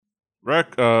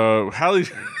Halley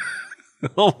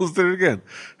almost did it again.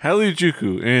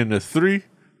 Harajuku in 3,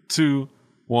 2,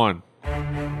 1.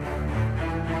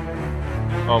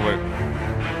 Oh wait.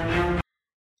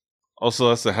 Also,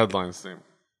 that's the headlines theme.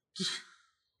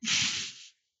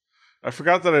 I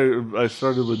forgot that I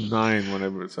started with 9 when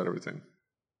I said everything.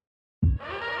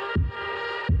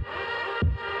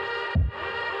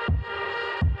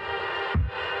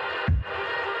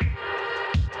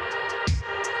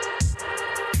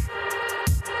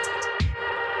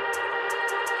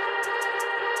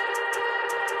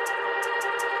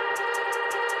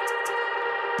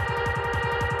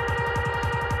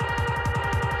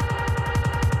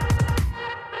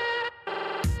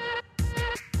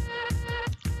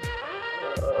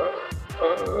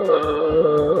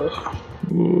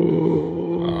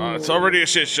 It's already a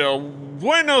shit show.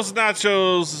 Buenos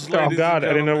nachos. Oh God, I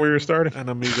didn't know where you were starting. And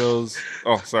amigos.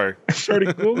 Oh, sorry. I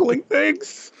started Googling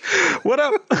things. What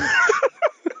up?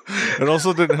 It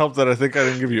also didn't help that I think I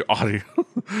didn't give you audio.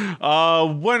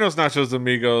 Buenos nachos,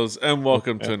 amigos, and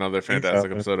welcome to another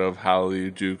fantastic episode of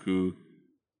Harajuku.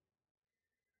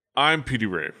 I'm Petey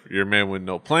Rave, your man with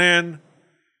no plan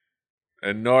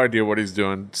and no idea what he's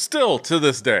doing. Still to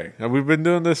this day, and we've been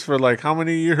doing this for like how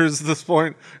many years at this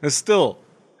point, and still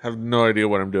have no idea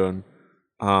what I'm doing.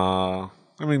 I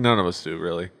mean, none of us do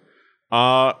really.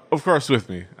 Of course, with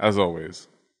me as always,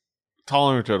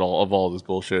 tolerant of all this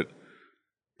bullshit,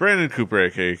 Brandon Cooper,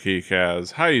 aka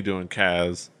Kaz. How you doing,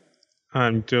 Kaz?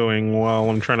 I'm doing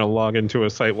well. I'm trying to log into a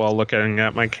site while looking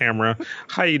at my camera.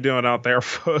 How you doing out there,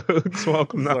 folks?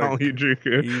 Welcome to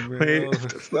Harajuku.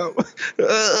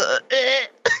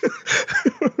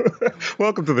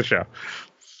 Welcome to the show.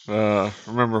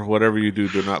 Remember, whatever you do,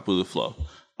 do not boo the flow.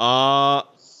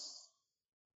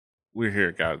 We're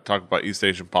here, guys, to talk about East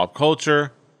Asian pop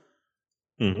culture.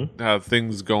 Have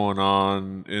things going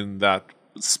on in that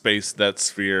space, that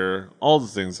sphere, all the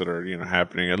things that are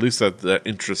happening, at least that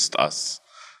interest us.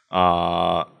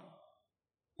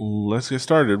 Let's get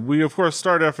started. We of course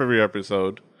start off every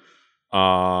episode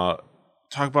talk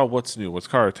about what's new, what's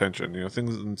caught our attention,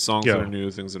 things and songs that are new,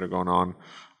 things that are going on.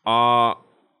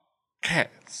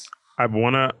 Cats, I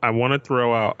wanna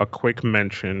throw out a quick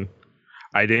mention.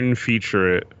 I didn't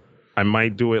feature it. I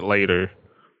might do it later.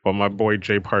 But my boy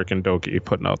Jay Park and Doki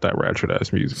putting out that ratchet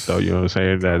ass music, though. You know what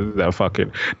I'm saying?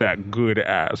 That good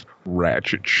ass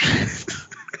ratchet shit.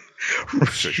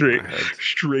 straight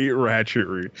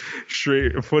ratchetry,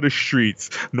 straight for the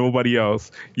streets. Nobody else.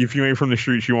 If you ain't from the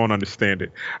streets, you won't understand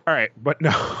it. All right, but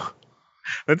no.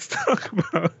 Let's talk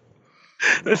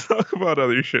about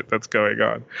other shit that's going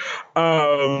on.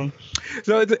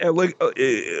 So it's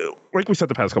like we said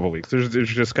the past couple of weeks, there's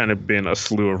just kind of been a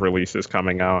slew of releases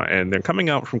coming out, and they're coming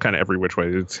out from kind of every which way.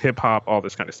 It's hip hop, all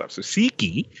this kind of stuff. So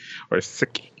Siki, or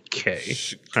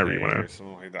Siki, however you want to,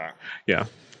 something like that. Yeah.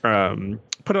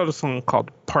 Put out a song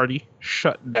called Party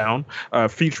Shut Down,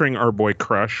 featuring our boy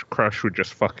Crush, who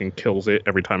just fucking kills it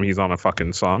every time he's on a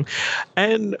fucking song.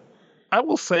 And I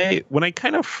will say, when I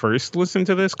kind of first listened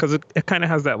to this, because it kind of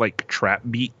has that like trap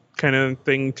beat kind of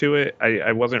thing to it,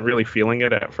 I wasn't really feeling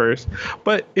it at first,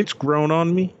 but it's grown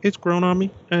on me.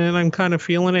 And I'm kind of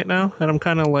feeling it now, and I'm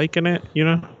kind of liking it,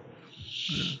 I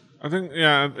think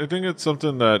it's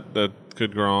something that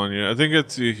could grow on you. I think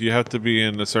it's you have to be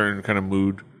in a certain kind of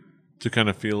mood to kind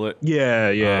of feel it.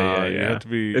 Yeah. You have to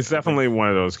be. It's definitely one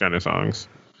of those kind of songs.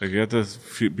 Like you have to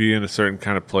be in a certain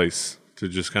kind of place to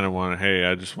just kind of want to. Hey,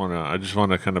 I just want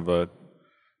to kind of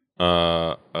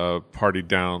a party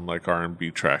down like R&B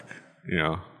track,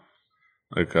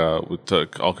 like with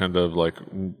all kind of like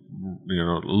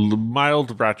mild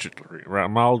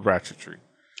ratchetry.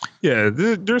 Yeah,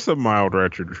 there's some mild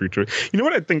ratchetry to it. You know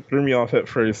what I think threw me off at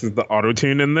first is the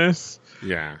auto-tune in this.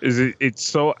 Yeah, it's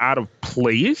so out of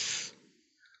place.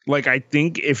 Like, I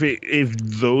think if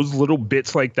those little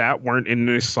bits like that weren't in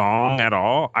this song at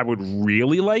all, I would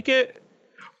really like it.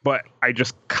 But I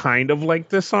just kind of like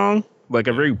this song. Like,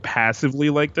 I very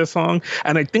passively like this song.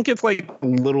 And I think it's like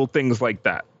little things like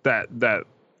that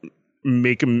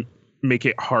make it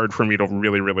hard for me to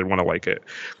really, really want to like it.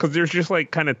 Because there's just like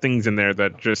kind of things in there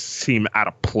that just seem out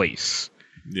of place.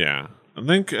 Yeah. I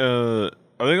think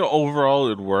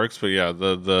overall it works, but yeah,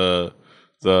 the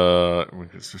those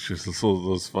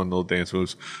fun little dance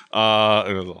moves.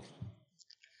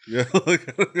 Yeah, like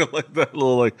that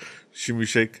little like shimmy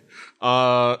shake.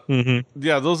 Yeah,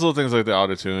 those little things like the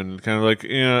autotune, kind of like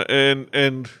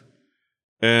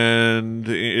and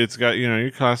it's got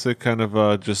your classic kind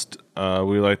of just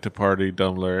we like to party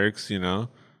dumb lyrics,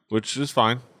 which is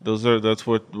fine. That's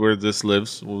where this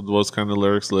lives. Those kind of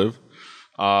lyrics live.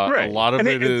 Right. A lot of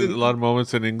a lot of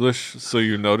moments in English, so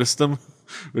you notice them.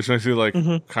 which makes me like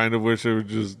Mhm. kind of wish it would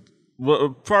just. Well,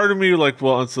 part of me like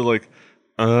wants to like,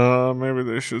 maybe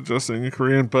they should just sing in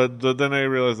Korean, but then I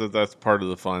realize that that's part of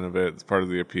the fun of it. It's part of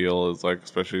the appeal. Is like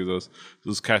especially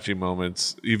those catchy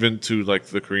moments, even to like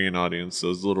the Korean audience.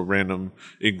 Those little random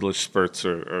English spurts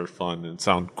are fun and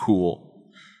sound cool.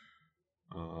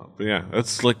 But yeah,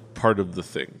 that's like part of the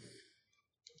thing.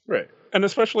 Right. And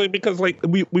especially because like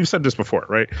we've said this before,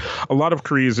 right? A lot of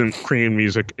Korean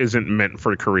music isn't meant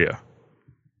for Korea.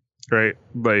 Right?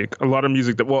 Like a lot of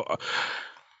music that A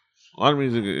lot of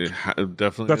music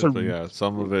definitely that's is, a but yeah,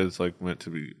 some of it is like meant to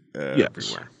be yes.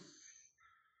 everywhere.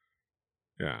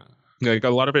 Yeah. Like a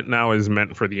lot of it now is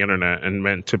meant for the internet and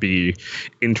meant to be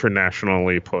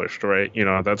internationally pushed, right? You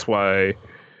know, that's why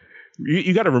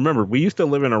you got to remember we used to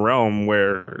live in a realm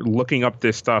where looking up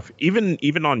this stuff, even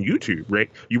on YouTube, right?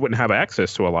 You wouldn't have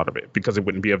access to a lot of it because it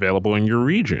wouldn't be available in your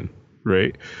region,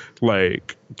 right?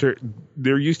 Like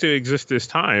there used to exist this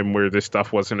time where this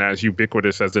stuff wasn't as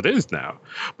ubiquitous as it is now,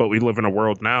 but we live in a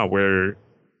world now where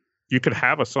you could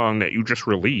have a song that you just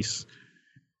release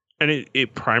and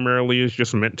it primarily is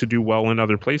just meant to do well in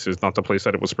other places, not the place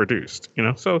that it was produced, you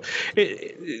know? So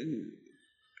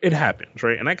it happens,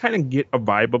 right? And I kind of get a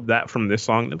vibe of that from this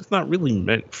song that it's not really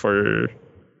meant for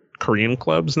Korean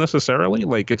clubs necessarily.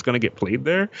 Like it's going to get played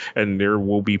there and there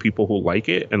will be people who like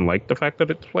it and like the fact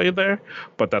that it's played there,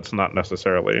 but that's not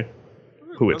necessarily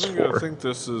who it's for. I think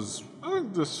this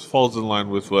falls in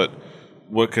line with what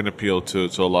can appeal to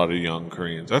a lot of young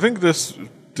Koreans. I think this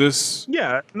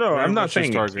Yeah, no, I'm not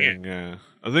saying targeting. Yeah,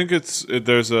 I think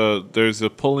there's a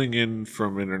pulling in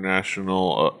from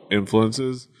international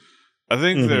influences. I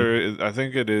think I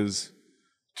think it is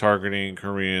targeting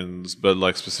Koreans, but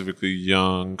like specifically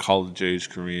young college age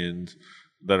Koreans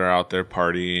that are out there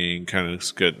partying, kind of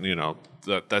getting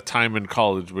that time in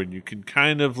college when you can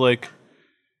kind of like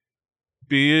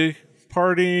be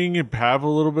partying and have a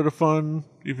little bit of fun,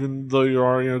 even though you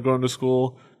are going to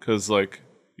school, because like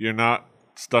you're not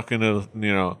stuck in a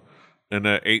in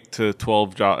a 8 to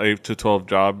 12 job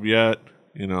yet,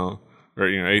 or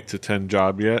 8 to 10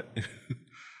 job yet.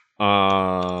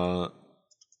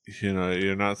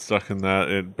 You're not stuck in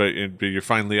that, but you're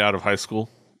finally out of high school,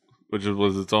 which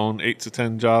was its own 8 to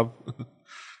 10 job.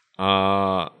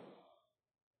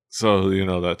 So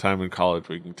that time in college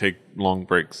where you can take long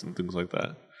breaks and things like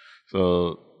that.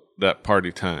 So that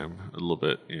party time a little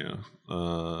bit, yeah.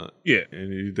 And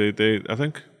I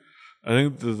think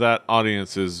that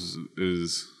audience is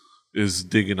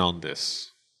digging on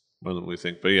this more than we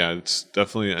think. But yeah, it's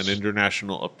definitely an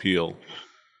international appeal.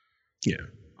 Yeah.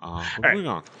 Moving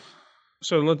on.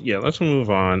 So let's move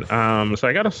on. So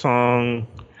I got a song.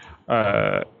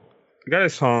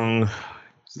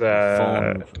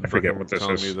 That I forget what this is.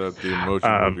 Telling me that the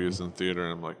Emoji movie is in theater,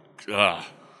 and I'm like, ah.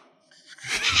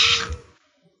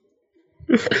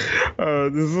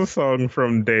 This is a song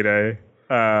from Day Day.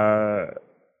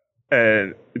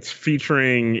 And it's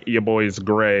featuring your boys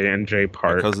Gray and Jay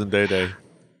Park. My cousin Day Day.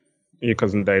 Your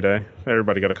cousin Day Day.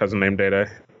 Everybody got a cousin named Day Day.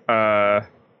 I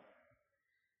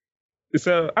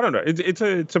don't know.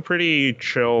 It's a pretty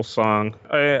chill song.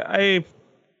 I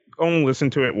only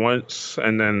listened to it once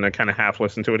and then I kind of half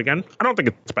listened to it again. I don't think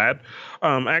it's bad.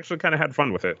 I actually kind of had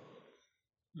fun with it.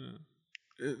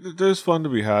 There's fun to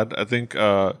be had. I think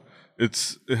it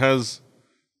has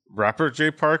rapper Jay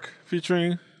Park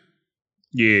featuring.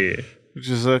 Yeah, which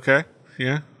is okay.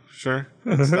 Yeah, sure.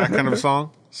 It's that kind of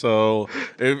song. So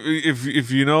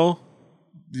if you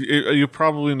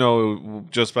probably know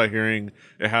just by hearing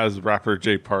it has rapper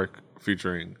Jay Park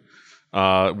featuring,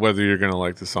 whether you're gonna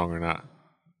like the song or not.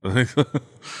 But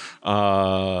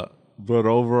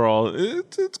overall,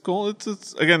 it's cool.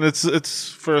 It's again, it's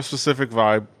for a specific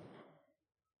vibe.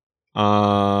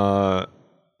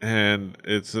 And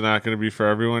it's not going to be for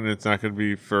everyone. It's not going to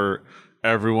be for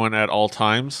everyone at all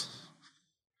times.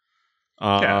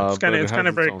 It's kind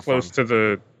of very close to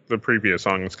the previous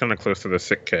song. It's kind of close to the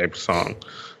Sick Cab song,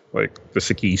 like the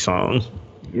Sicky song.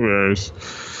 Whereas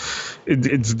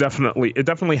it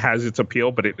definitely has its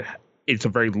appeal, but it's a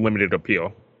very limited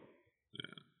appeal.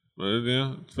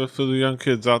 Yeah, for the young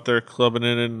kids out there clubbing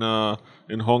it in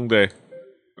Hongdae,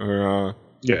 or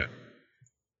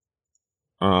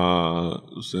so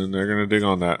they're gonna dig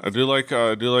on that. I do like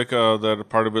that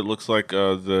part of it looks like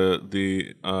the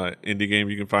indie game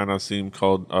you can find on Steam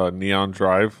called Neon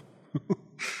Drive.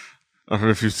 I don't know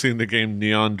if you've seen the game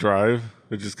Neon Drive,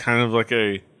 which is kind of like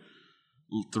a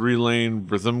 3-lane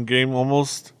rhythm game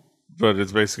almost, but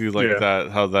it's basically like that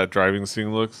how that driving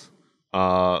scene looks.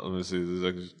 Let me see.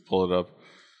 I can just pull it up.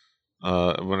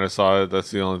 When I saw it, that's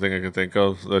the only thing I can think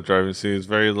of. That driving scene is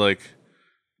very like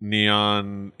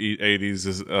neon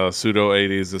 80s pseudo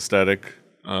 80s aesthetic,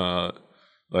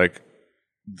 like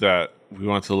that we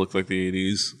want to look like the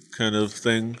 80s kind of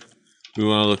thing. We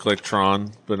want to look like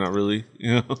Tron, but not really,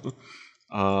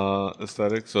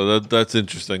 aesthetic. So that's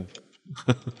interesting.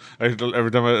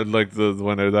 Every time I like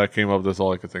when that came up, that's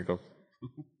all I could think of.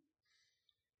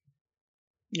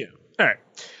 Yeah. All right.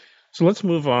 So let's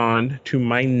move on to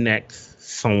my next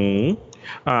song.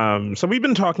 So we've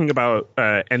been talking about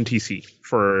NTC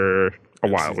for a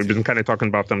while. We've been kind of talking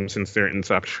about them since their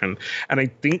inception, and I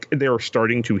think they're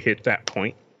starting to hit that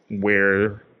point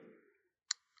where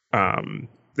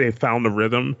they've found the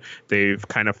rhythm. They've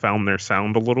kind of found their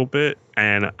sound a little bit,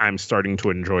 and I'm starting to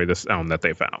enjoy the sound that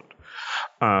they found.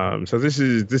 So this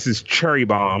is Cherry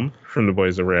Bomb from the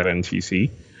Boys of Red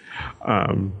NTC.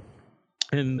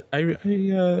 And I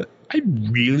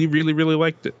really, really, really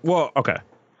liked it. Well, okay.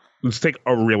 Let's take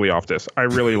a really off this. I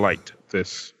really liked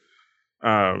this.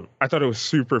 I thought it was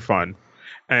super fun.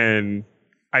 And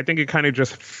I think it kind of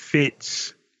just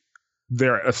fits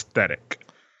their aesthetic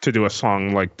to do a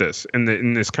song like this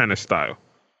in this kind of style.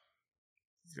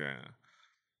 Yeah.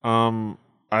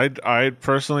 I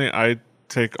personally, I'd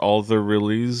take all the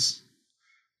reallys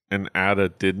and add a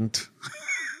didn't.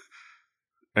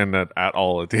 And that at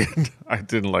all at the end. I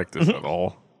didn't like this at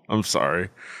all. I'm sorry.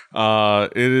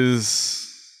 It is.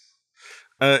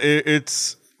 It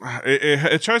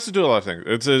tries to do a lot of things.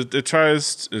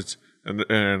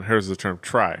 And here's the term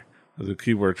try. The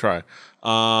keyword try.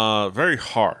 Very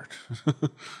hard.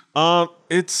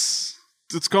 It's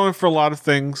going for a lot of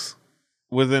things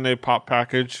within a pop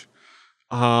package.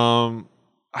 For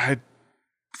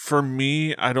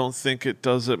me, I don't think it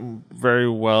does it very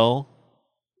well.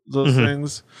 Those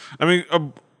things. I mean,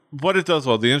 what it does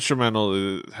well, the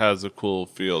instrumental has a cool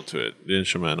feel to it. The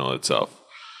instrumental itself.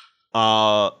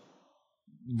 Once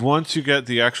you get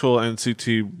the actual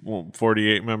NCT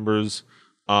 48 members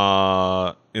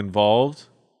involved,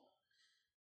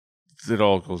 it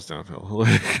all goes downhill.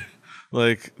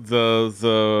 like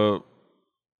the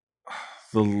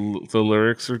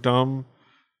lyrics are dumb.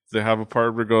 They have a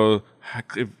part where go,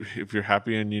 if you're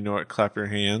happy and you know it, clap your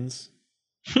hands.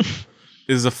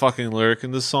 Is a fucking lyric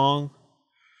in the song.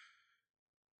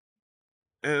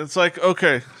 And it's like,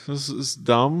 okay, this is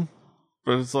dumb,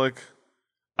 but it's like,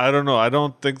 I don't know. I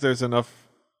don't think there's enough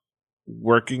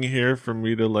working here for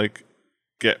me to like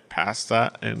get past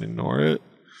that and ignore it.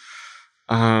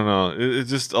 I don't know. It's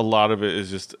just a lot of it is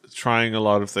just trying a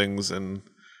lot of things, and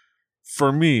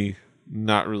for me,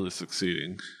 not really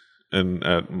succeeding, and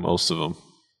at most of them.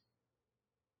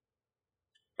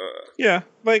 Yeah,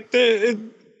 like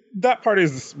that part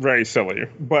is very silly,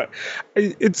 but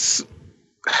it's.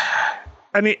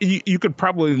 I mean, you could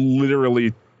probably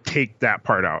literally take that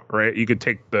part out, right? You could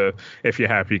take the "if you're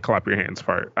happy, clap your hands"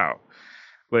 part out,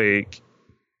 like.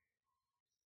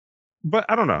 But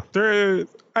I don't know.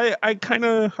 I kind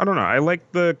of I don't know. I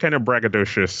like the kind of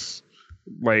braggadocious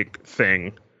like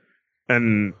thing,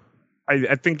 and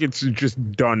I think it's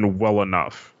just done well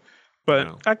enough. But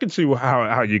Yeah. I can see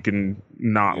how you can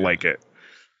not like it.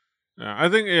 Yeah, I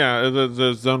think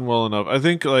it's done well enough. I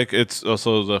think like it's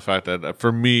also the fact that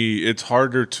for me, it's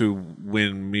harder to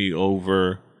win me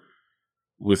over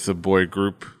with a boy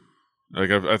group.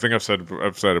 Like I think I've said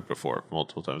it before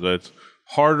multiple times. That it's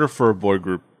harder for a boy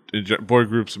groups and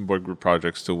boy group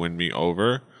projects to win me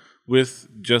over with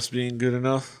just being good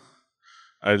enough.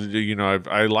 I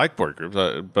like boy groups,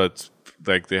 but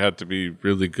like they had to be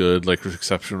really good, like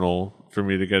exceptional for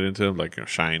me to get into them. Like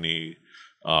Shiny.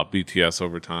 BTS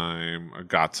over time,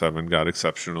 GOT7 got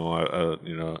exceptional,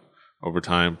 over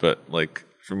time. But like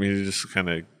for me to just kind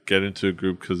of get into a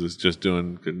group because it's just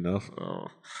doing good enough.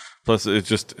 Plus,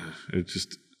 it's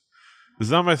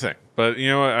not my thing. But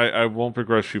I won't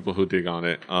begrudge people who dig on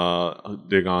it.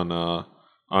 Dig on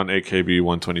AKB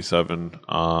 127.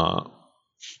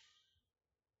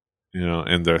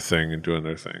 In their thing and doing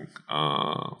their thing.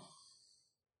 I'm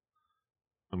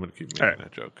gonna keep making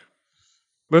that joke.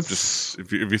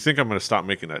 If you think I'm going to stop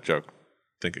making that joke,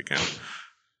 think again.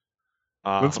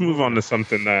 Let's move on to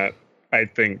something that I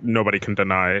think nobody can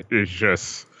deny is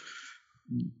just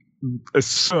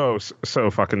so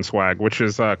fucking swag, which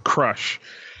is Crush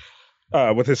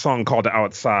with his song called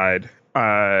Outside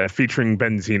featuring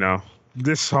Benzino.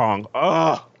 This song,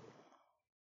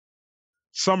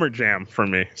 summer jam for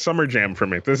me.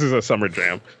 This is a summer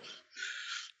jam.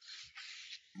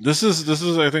 This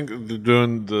is I think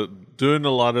doing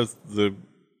a lot of the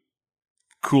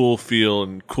cool feel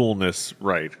and coolness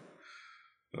right.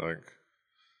 Like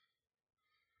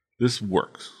this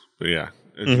works, but yeah,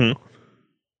 you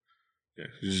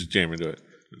just jam into it.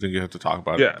 I think you have to talk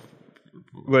about it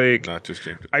Like, not just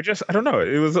James. I don't know.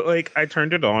 It was like I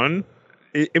turned it on.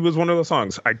 It was one of those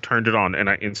songs. I turned it on and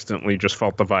I instantly just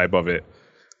felt the vibe of it.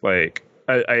 Like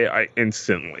I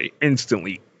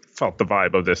instantly felt the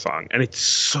vibe of this song, and it's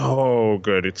so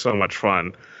good. It's so much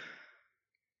fun.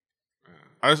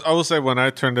 I will say when I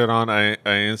turned it on, I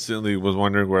instantly was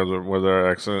wondering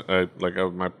whether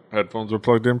my headphones were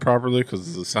plugged in properly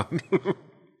because the sound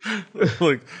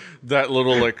like that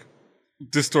little like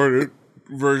distorted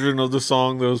version of the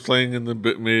song that was playing in the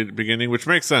beginning, which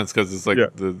makes sense because it's like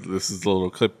this is the little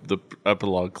clip, the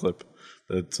epilogue clip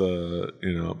that's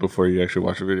before you actually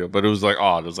watch the video. But it was like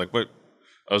odd. It was like, wait,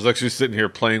 I was actually sitting here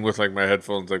playing with like my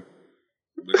headphones, like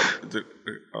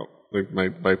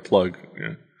my plug,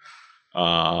 yeah.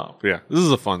 But yeah, this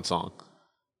is a fun song.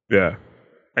 Yeah,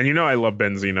 and I love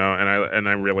Benzino, and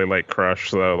I really like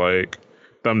Crush, so like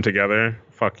them together,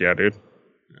 fuck yeah, dude.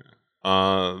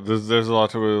 There's a lot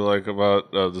to really like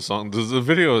about the song. The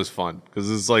video is fun because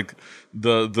it's like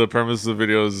the premise of the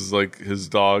video is like his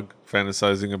dog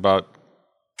fantasizing about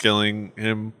killing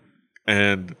him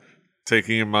and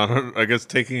taking him out. I guess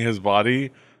taking his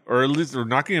body, or at least or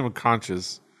knocking him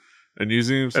unconscious. And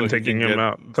using him so and taking him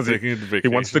out because he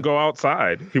wants to go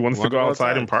outside. He wants to go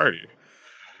outside and party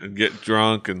and get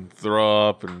drunk and throw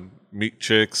up and meet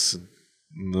chicks and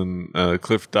then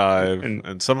cliff dive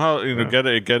and somehow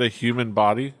get a human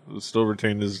body, still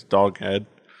retain his dog head,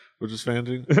 which is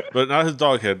fancy, but not his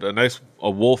dog head.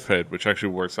 A wolf head, which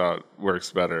actually works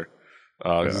better.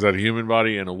 He's got a human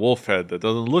body and a wolf head that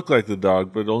doesn't look like the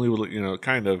dog, but only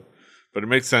kind of. But it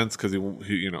makes sense because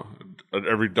he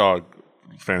every dog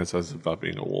fantasizes about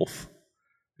being a wolf.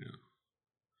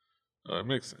 It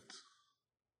makes sense.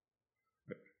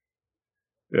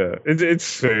 Yeah,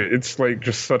 it's like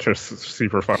just such a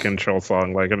super fucking chill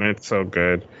song, like, and it's so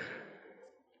good.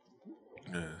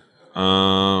 Yeah.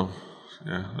 I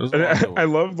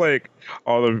love like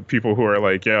all the people who are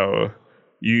like, yo,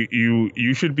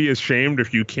 you should be ashamed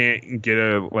if you can't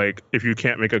if you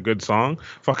can't make a good song.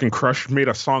 Fucking Crush made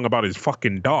a song about his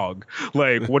fucking dog.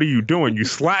 Like, what are you doing? You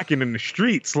slacking in the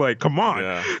streets. Like, come on.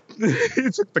 Yeah.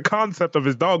 He took the concept of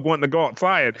his dog wanting to go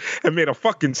outside and made a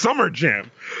fucking summer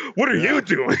jam. What are you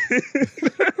doing?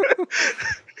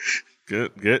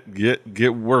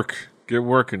 Get work. Get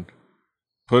working.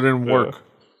 Put in work.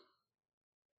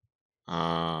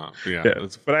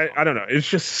 But I don't know. It's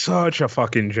just such a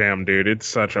fucking jam, dude. It's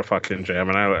such a fucking jam,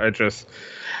 and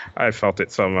I felt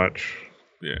it so much.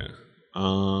 Yeah.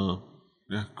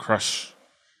 Crush,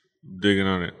 digging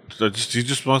on it. He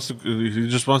just wants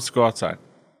to go outside.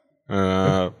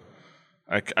 I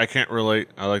can't relate.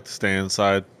 I like to stay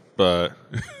inside, but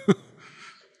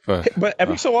but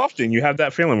every so often you have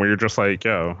that feeling where you're just like,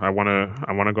 yo, I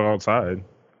wanna go outside.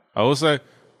 I will say.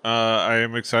 I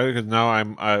am excited because now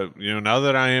now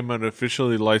that I am an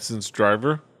officially licensed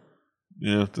driver,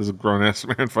 there's a grown ass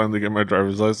man finally get my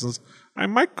driver's license. I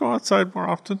might go outside more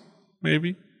often.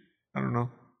 Maybe. I don't know.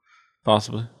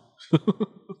 Possibly.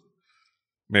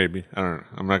 Maybe. I don't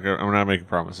know. I'm not making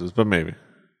promises, but maybe.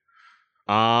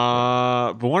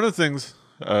 But one of the things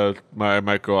I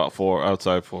might go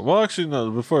outside for. Well, actually, no.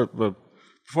 Before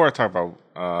I talk about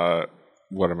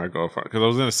what am I going for? Because I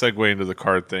was going to segue into the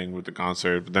card thing with the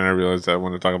concert, but then I realized that I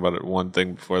want to talk about it one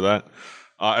thing before that.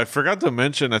 I forgot to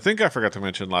mention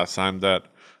last time that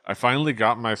I finally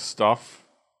got my stuff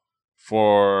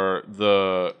for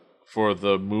the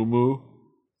Moo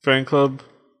fan club,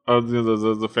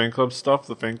 the fan club stuff,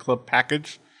 the fan club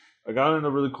package. I got it in a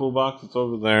really cool box. It's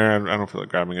over there, and I don't feel like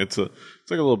grabbing it. It's like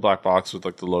a little black box with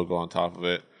like the logo on top of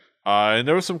it. And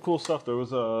there was some cool stuff. There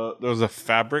was a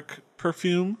fabric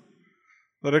perfume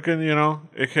that I can,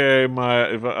 aka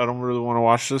if I don't really want to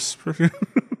wash this perfume,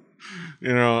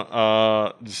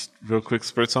 just real quick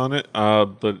spritz on it.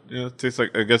 But it tastes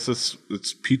like, I guess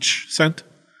it's peach scent.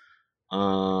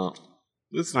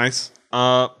 It's nice.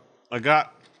 I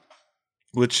got,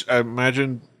 which I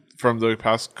imagine from the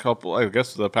past couple,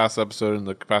 the past episode and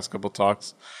the past couple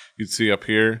talks, you'd see up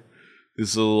here,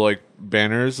 these little like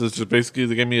banners. It's just basically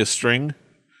they gave me a string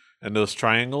and those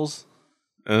triangles.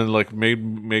 And then, like,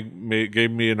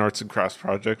 gave me an arts and crafts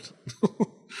project,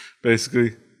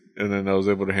 basically. And then I was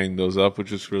able to hang those up,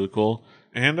 which is really cool.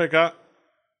 And I got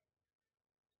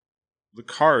the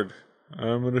card.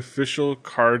 I'm an official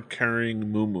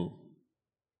card-carrying Moo.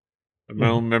 My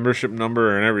own membership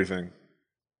number and everything.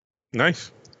 Nice.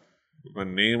 With my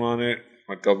name on it,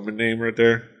 my government name right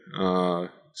there.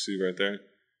 See right there.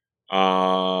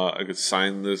 I could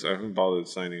sign this. I haven't bothered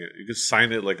signing it. You could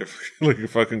sign it like a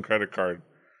fucking credit card.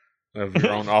 Have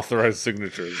your own authorized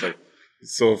signature.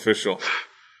 It's so official.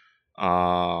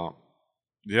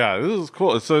 Yeah, this is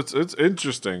cool. So it's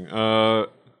interesting.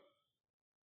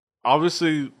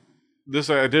 Obviously, this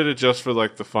I did it just for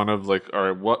like the fun of like, all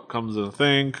right, what comes in the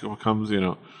thing? What comes,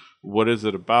 what is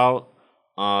it about?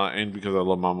 And because I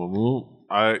love Mamamoo,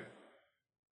 I'm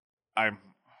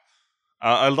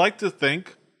I like to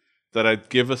think that I'd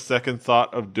give a second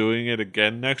thought of doing it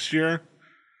again next year.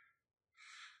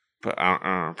 But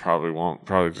probably won't.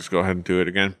 Probably just go ahead and do it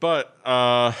again. But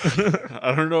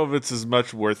I don't know if it's as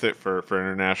much worth it for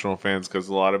international fans because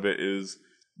a lot of it is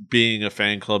being a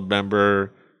fan club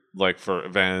member, like for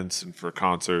events and for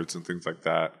concerts and things like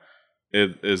that.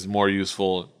 It is more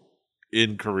useful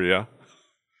in Korea.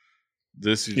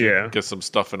 This you get some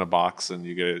stuff in a box and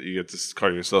you get to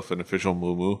call yourself an official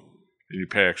Mumu and you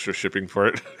pay extra shipping for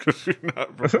it because you're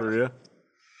not from Korea.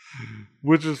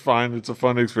 Which is fine. It's a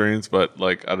fun experience, but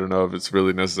like I don't know if it's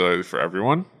really necessary for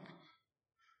everyone.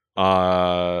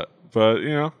 But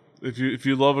if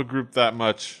you love a group that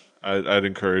much, I'd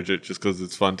encourage it just because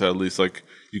it's fun to at least like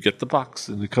you get the box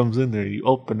and it comes in there, you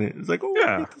open it, it's like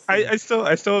yeah. I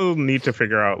still need to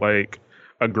figure out like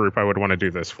a group I would want to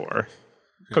do this for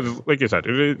because like you said,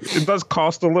 it does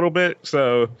cost a little bit.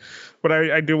 So, but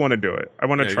I do want to do it. I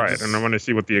want to try it and I want to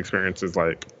see what the experience is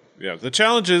like. Yeah, the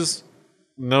challenge is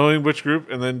knowing which group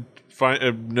and then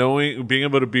being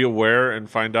able to be aware and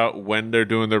find out when they're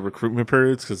doing their recruitment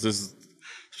periods because this is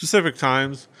specific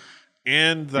times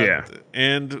and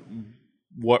and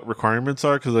what requirements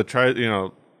are because I tried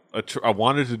I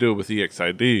wanted to do it with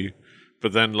EXID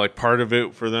but then like part of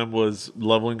it for them was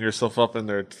leveling yourself up in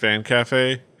their fan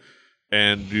cafe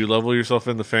and you level yourself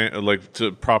in the fan like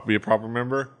to be a proper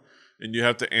member and you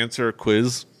have to answer a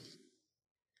quiz.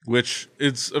 Which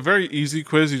it's a very easy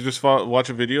quiz. You just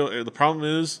watch a video. The problem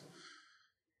is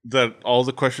that all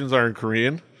the questions are in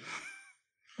Korean.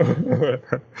 and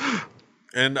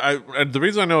the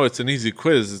reason I know it's an easy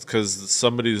quiz is because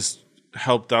somebody's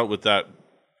helped out with that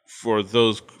for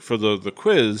the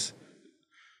quiz.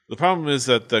 The problem is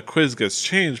that the quiz gets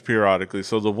changed periodically.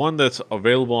 So the one that's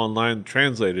available online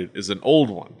translated is an old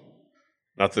one.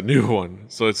 Not the new one.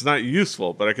 So it's not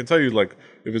useful, but I can tell you, like,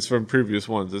 if it's from previous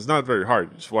ones, it's not very hard.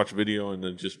 You just watch a video and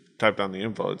then just type down the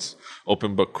info. It's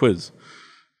open book quiz.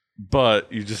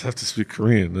 But you just have to speak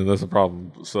Korean, and that's a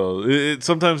problem. So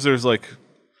sometimes there's, like,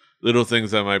 little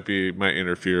things that might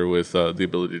interfere with the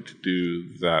ability to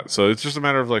do that. So it's just a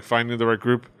matter of, like, finding the right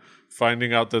group,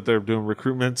 finding out that they're doing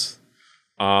recruitments,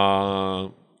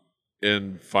 and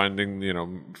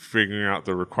figuring out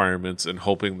the requirements and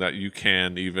hoping that you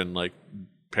can even like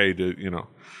pay to,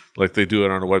 like they do it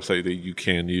on a website that you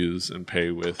can use and pay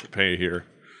here.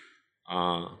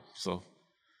 So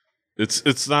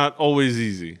it's not always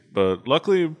easy, but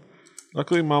luckily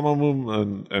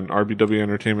Mamamoo and RBW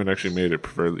Entertainment actually made it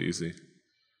fairly easy.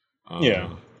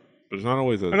 But it's not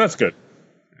always and that's good.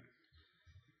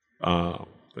 Yeah,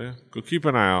 go keep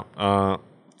an eye out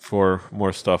for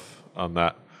more stuff on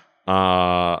that.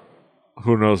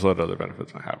 Who knows what other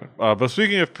benefits might happen? But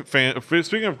speaking of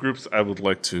groups, I would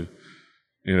like to,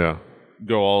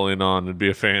 go all in on and be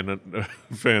a fan of.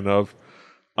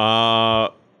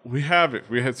 We have it.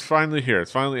 It's finally here.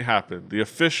 It's finally happened. The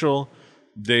official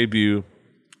debut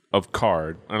of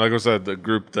KARD, and like I said, the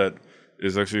group that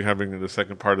is actually having the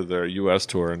second part of their U.S.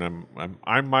 tour, and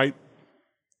I might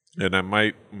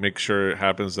make sure it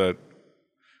happens that.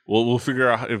 We'll figure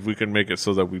out if we can make it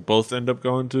so that we both end up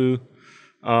going to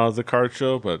the KARD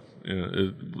show, but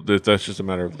that's just a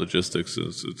matter of logistics.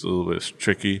 It's a little bit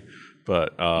tricky,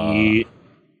 but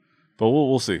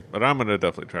we'll see. But I'm gonna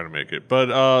definitely try to make it.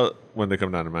 But when they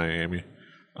come down to Miami,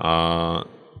 but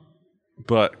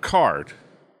KARD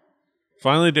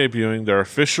finally debuting their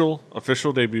official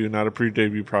debut, not a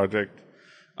pre-debut project.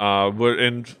 But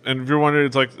and if you're wondering,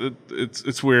 it's like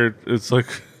it's weird. It's like.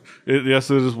 Yes,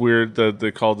 it is weird that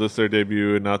they called this their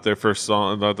debut and not their first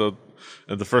song. And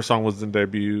the first song was their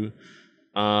debut.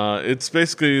 It's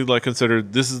basically like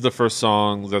considered this is the first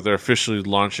song that they're officially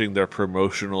launching their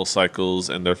promotional cycles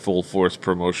and their full force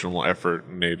promotional effort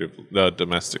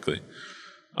domestically.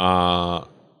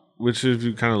 Which, if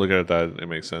you kind of look at that, it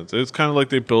makes sense. It's kind of like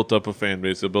they built up a fan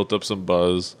base, they built up some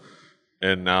buzz,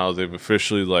 and now they've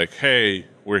officially like, hey,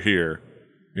 we're here.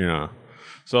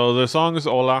 So the song is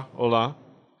Hola, Hola.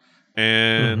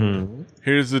 And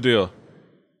here's the deal.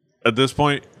 At this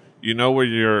point, you know whether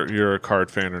you're a KARD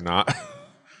fan or not.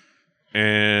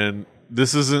 And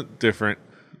this isn't different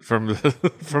from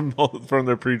from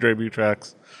their pre-debut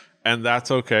tracks. And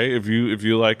that's okay. If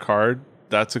you like KARD,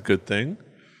 that's a good thing.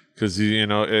 Because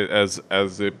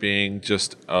as it being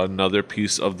just another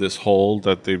piece of this whole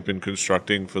that they've been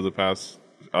constructing for the past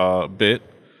bit,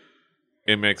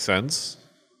 it makes sense.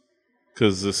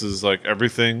 because this is like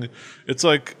everything. It's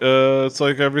like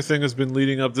everything has been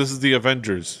leading up. This is the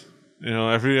Avengers.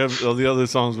 All the other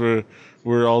songs were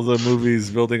all the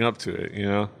movies building up to it.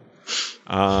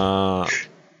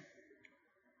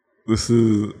 This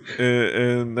is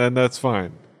and that's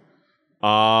fine.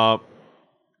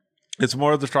 It's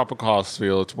more of the tropical house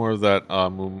feel. It's more of that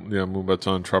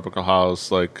Moonbaton tropical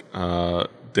house like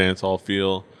dance hall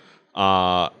feel.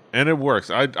 And it works.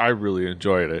 I really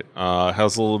enjoyed it. It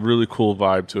has a really cool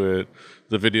vibe to it.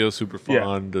 The video's super fun.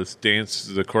 Yeah.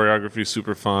 The choreography is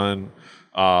super fun.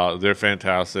 They're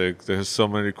fantastic. There's so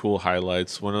many cool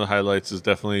highlights. One of the highlights is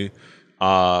definitely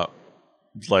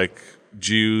like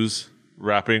Jiu's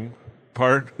rapping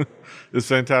part is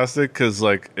fantastic because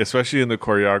especially in the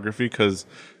choreography because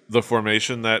the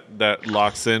formation that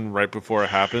locks in right before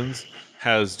it happens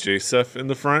has J-Sef in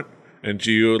the front and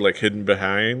Jiu hidden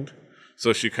behind.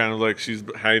 So she kind of she's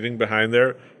hiding behind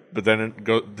there, but then it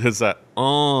does that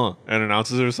and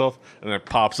announces herself, and then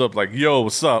pops up yo,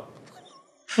 what's up?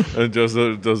 And does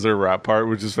their rap part,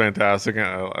 which is fantastic. And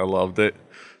I loved it.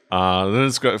 Then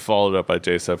it's got followed up by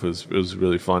J-Sef, who's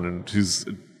really fun, and he's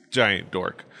a giant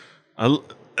dork.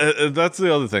 That's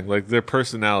the other thing. Their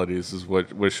personalities is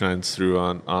what shines through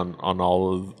on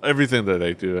all of everything that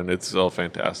they do, and it's all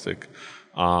fantastic.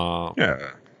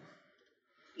 Yeah.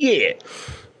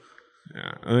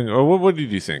 Yeah, I think. What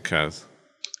did you think, Kaz?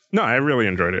 No, I really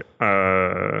enjoyed it.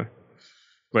 I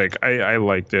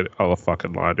liked it a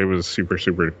fucking lot. It was super,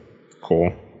 super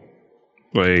cool.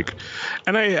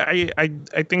 And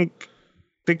I think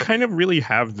they kind of really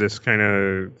have this kind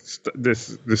of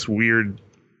this weird,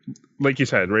 like you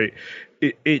said, right?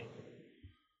 It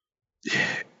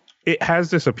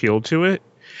has this appeal to it,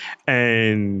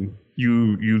 and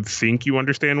you think you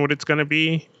understand what it's going to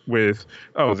be with,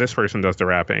 this person does the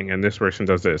rapping and this person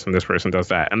does this and this person does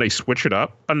that, and they switch it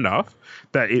up enough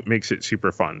that it makes it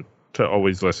super fun to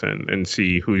always listen and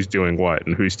see who's doing what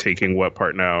and who's taking what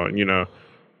part now, and I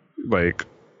like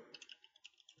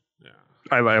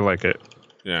it.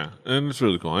 Yeah, and it's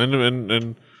really cool,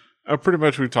 and pretty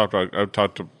much I've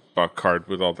talked about Card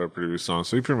with all their previous songs,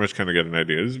 so you pretty much kind of get an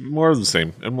idea. It's more of the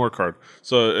same and more Card,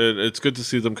 so it's good to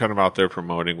see them kind of out there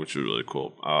promoting, which is really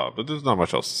cool. But there's not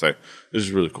much else to say. This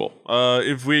is really cool.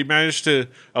 If we manage to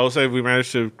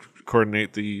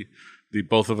coordinate the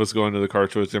both of us going to the car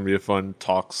show, it's gonna be a fun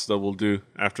talks that we'll do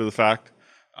after the fact.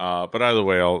 But either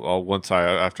way, I'll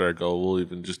after I go, we'll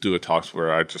even just do a talks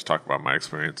where I just talk about my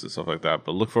experience and stuff like that.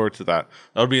 But look forward to that.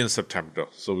 That'll be in September though,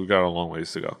 so we've got a long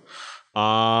ways to go.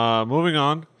 Moving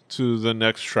on to the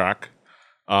next track,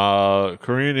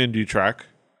 Korean indie track,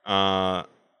 a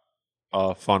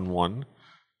fun one.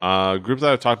 Group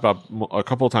that I've talked about a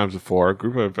couple of times before. A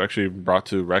group I've actually brought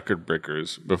to Record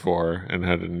Breakers before and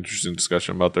had an interesting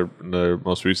discussion about their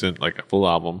most recent full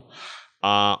album.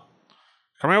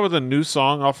 Coming out with a new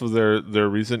song off of their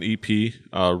recent EP,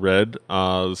 Red.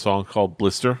 The song called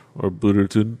Blister or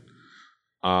Bluttertun.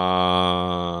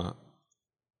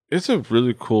 It's a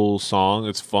really cool song.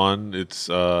 It's fun. It's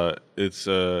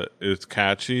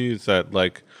catchy. It's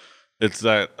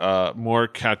that more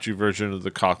catchy version of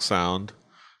the Cock sound.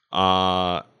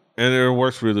 And it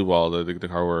works really well. The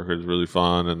guitar work is really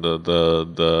fun, and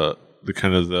the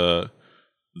kind of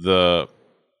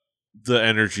the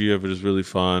energy of it is really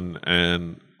fun,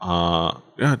 and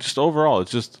just overall,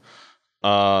 it's just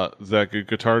that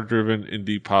guitar driven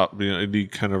indie pop, indie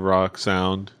kind of rock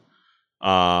sound.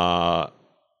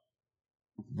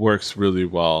 Works really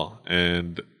well,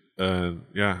 and I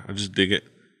just dig it.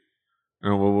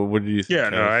 What do you think? Yeah,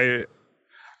 no,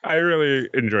 I really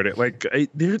enjoyed it.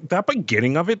 That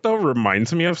beginning of it though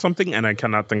reminds me of something, and I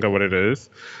cannot think of what it is.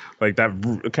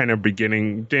 That kind of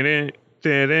beginning, but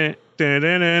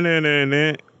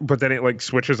then it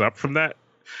switches up from that,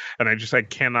 and I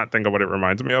cannot think of what it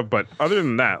reminds me of. But other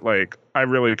than that, I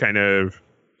really kind of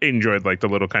enjoyed the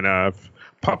little kind of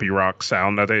poppy rock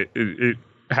sound that it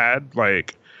had.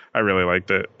 I really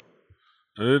liked it.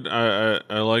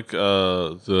 I like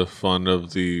the fun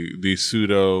of the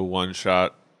pseudo one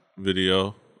shot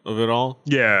video of it all.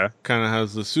 Yeah, kind of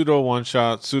has the pseudo one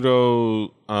shot,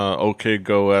 pseudo OK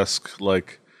Go esque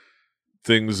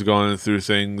things going through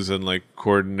things and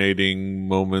coordinating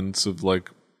moments of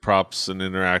props and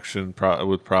interaction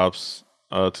with props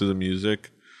to the music.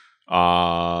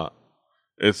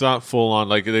 It's not full on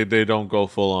they don't go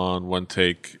full on one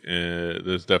take.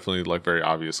 There's definitely very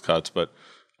obvious cuts, but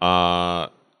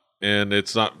and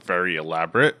it's not very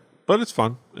elaborate, but it's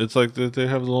fun. It's they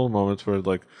have little moments where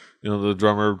the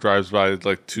drummer drives by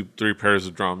 2-3 pairs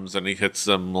of drums and he hits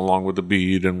them along with the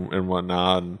beat and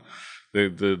whatnot, and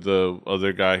the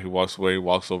other guy who walks away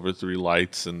walks over three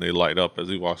lights, and they light up as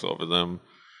he walks over them.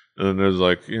 And then there's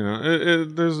like,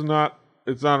 there's not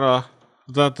it's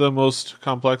not the most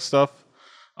complex stuff,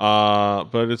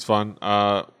 but it's fun.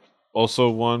 Also,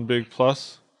 one big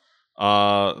plus,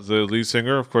 the lead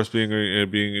singer, of course,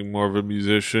 being more of a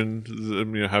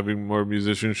musician, having more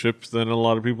musicianship than a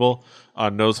lot of people,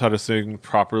 knows how to sing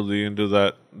properly into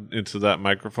that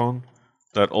microphone,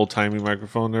 that old timey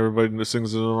microphone everybody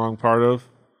sings in the wrong part of.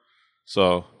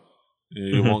 So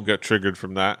you won't get triggered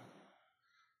from that.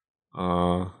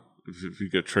 If you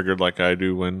get triggered like I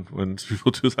do when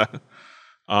people do that,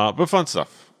 but fun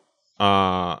stuff.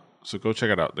 So go check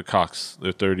it out. The Cox,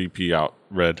 their third EP out,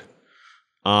 Red.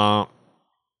 Yeah,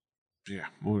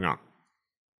 moving on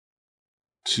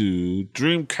to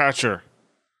Dreamcatcher.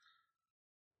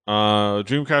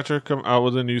 Dreamcatcher come out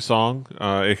with a new song,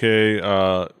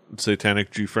 aka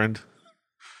Satanic G Friend.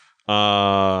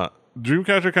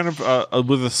 Dreamcatcher kind of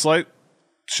with a slight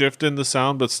shift in the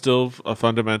sound, but still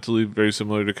fundamentally very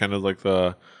similar to kind of like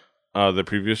the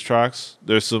previous tracks.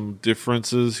 There's some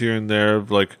differences here and there, of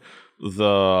like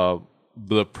the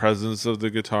presence of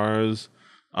the guitars,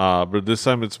 but this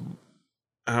time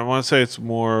I want to say it's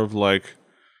more of like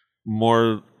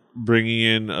more bringing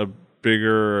in a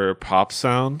bigger pop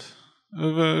sound.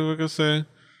 If I could say,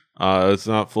 it's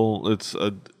not full. It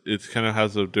kind of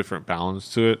has a different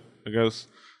balance to it. I guess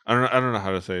I don't know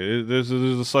how to say it. There's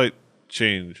a slight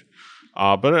change,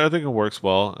 but I think it works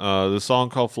well. The song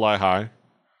called "Fly High,"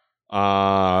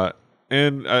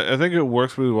 and I think it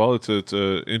works really well. It's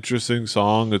a interesting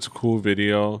song. It's a cool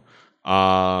video.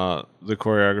 The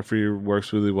choreography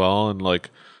works really well, and like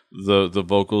the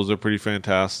vocals are pretty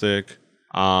fantastic.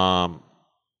 I'll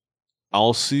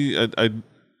see. I'm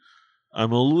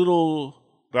a little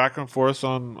back and forth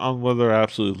on whether I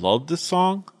absolutely love this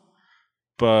song,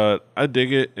 but I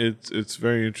dig it. It's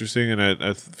very interesting, and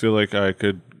I feel like I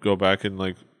could go back and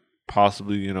like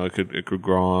possibly it could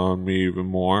grow on me even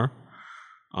more.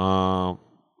 I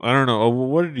don't know.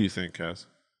 What did you think, Cass?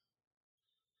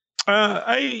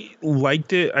 I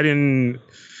liked it. I didn't.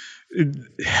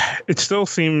 It still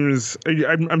seems.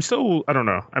 I'm still. I don't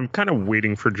know. I'm kind of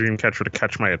waiting for Dreamcatcher to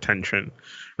catch my attention,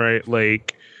 right?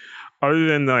 Like, other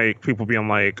than like people being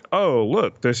like, "Oh,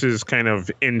 look, this is kind of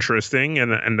interesting,"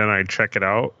 and then I check it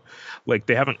out. Like,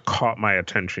 they haven't caught my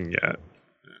attention yet.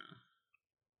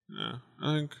 Yeah.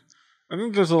 I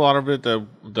think there's a lot of it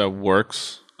that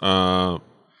works.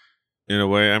 In a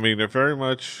way, I mean, it very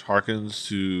much harkens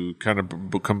to kind of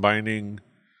combining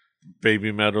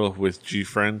Baby Metal with G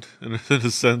Friend in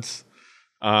a sense,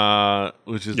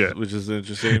 which is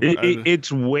interesting.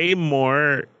 It's way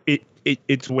more.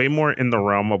 It's way more in the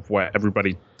realm of what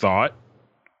everybody thought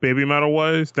Baby Metal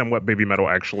was than what Baby Metal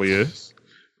actually is,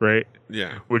 right?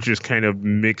 Yeah, which is kind of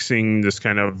mixing this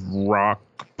kind of rock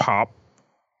pop,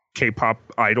 K-pop,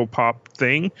 idol pop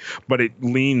thing, but it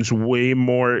leans way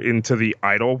more into the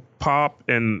idol pop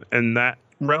and that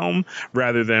realm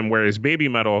rather than, whereas Baby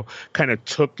Metal kind of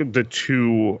took the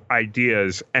two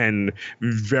ideas and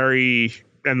layered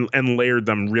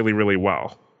them really, really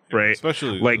well, right?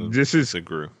 Especially like this is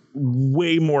grew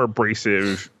way more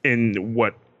abrasive in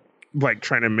what, like,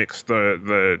 trying to mix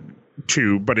the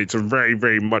two, but it's very,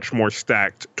 very much more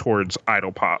stacked towards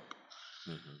idol pop.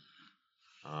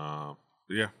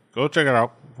 Yeah, go check it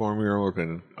out. Form your own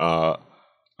opinion.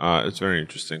 It's very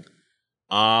interesting.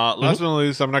 Last but not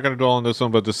least, I'm not going to dwell on this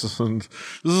one, but this is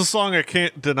a song I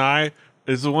can't deny.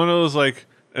 It's one of those, like,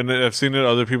 and I've seen it.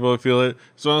 Other people feel it.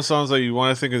 It's one of those songs that you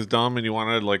want to think is dumb and you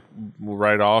want to like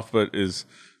write off, but it's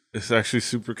actually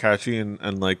super catchy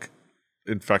and like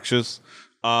infectious.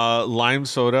 Lime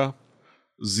Soda,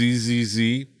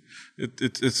 ZZZ.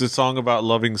 It's a song about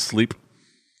loving sleep,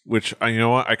 which you know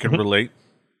what, I can relate.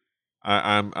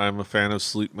 I'm a fan of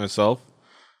sleep myself.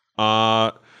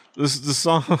 This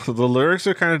song, the lyrics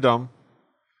are kind of dumb,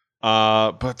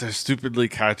 but they're stupidly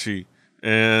catchy,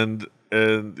 and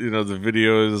the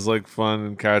video is like fun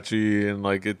and catchy, and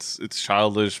like it's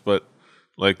childish, but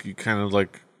like you kind of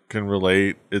like can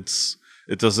relate. It's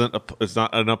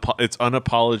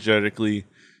unapologetically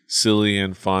silly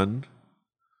and fun.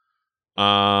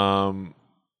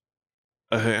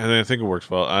 I think it works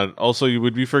well. Also, you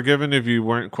would be forgiven if you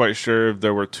weren't quite sure if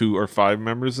there were 2 or 5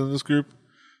 members in this group.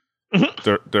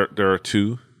 There are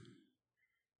 2.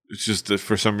 It's just that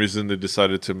for some reason they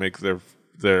decided to make their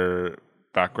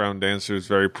background dancers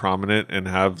very prominent and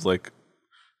have like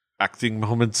acting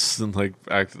moments and like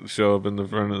show up in the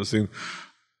front of the scene.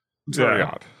 It's very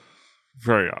odd.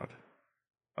 Very odd.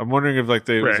 I'm wondering if like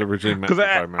they was originally meant for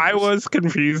 5 members. I was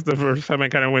confused the first time I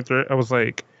kind of went through it. I was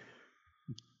like,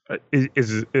 are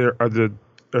the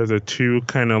the two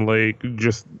kind of like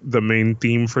just the main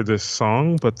theme for this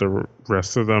song, but the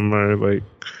rest of them are like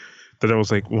that. I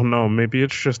was like, well, no, maybe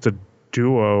it's just a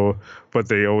duo, but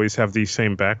they always have these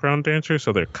same background dancers,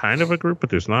 so they're kind of a group, but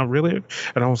there's not really.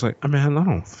 And I was like, oh, man, I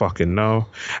don't fucking know.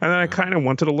 And then I kind of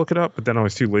wanted to look it up, but then I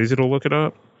was too lazy to look it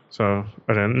up, so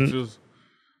I didn't.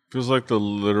 Feels like the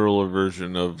literal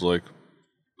version of like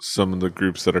some of the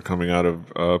groups that are coming out of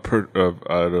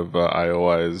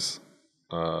IOI's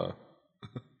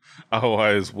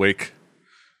IOI's wake,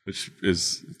 which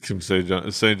is Kim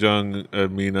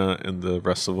Sejong, Mina, and the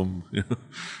rest of them. You know,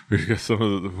 we got some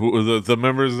of the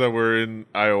members that were in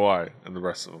IOI and the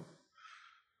rest of them.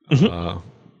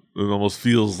 It almost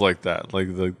feels like that.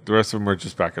 Like the rest of them are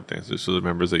just backup dancers. So the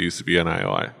members that used to be in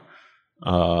IOI.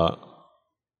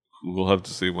 We'll have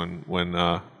to see when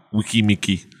Wiki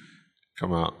Miki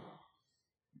come out.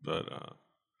 But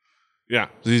yeah,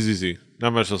 ZZZ.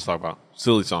 Not much else to talk about.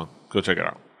 Silly song. Go check it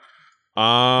out.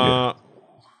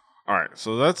 All right,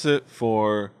 so that's it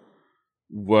for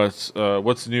what's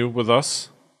new with us.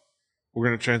 We're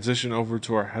gonna transition over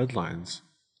to our headlines.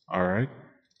 All right,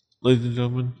 ladies and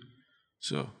gentlemen.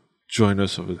 So join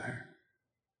us over there.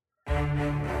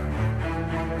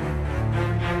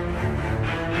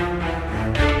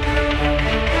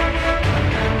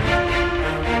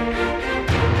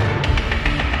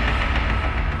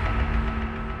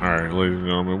 All right, ladies and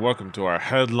gentlemen, welcome to our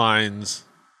headlines.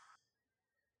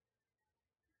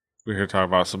 We're here to talk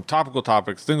about some topical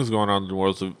topics, things going on in the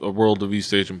world of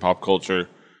East Asian pop culture.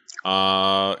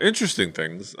 Interesting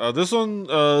things. This one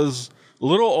is a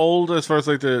little old as far as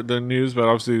like the news, but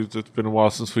obviously it's been a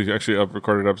while since we actually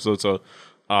recorded an episode. So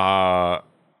we're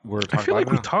talking. I feel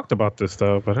like we talked about this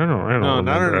though, but I don't. No,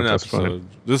 not in an episode.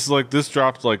 This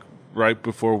dropped like right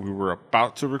before we were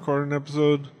about to record an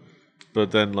episode,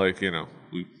 but then like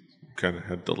we kind of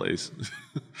had delays.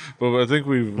 But I think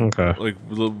we've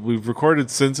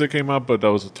recorded since it came out, but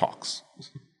that was the talks.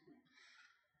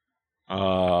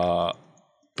 But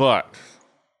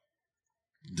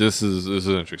this is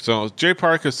interesting. So Jay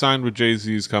Park has signed with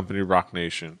Jay-Z's company Rock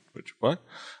Nation, which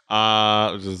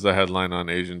is the headline on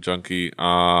Asian Junkie.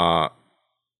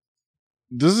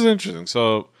 This is interesting.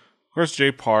 So of course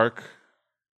Jay Park,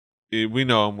 we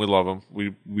know him, we love him,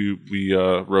 we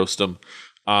roast him.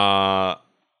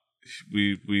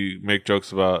 We make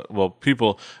jokes about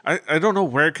people. I don't know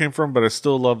where it came from, but I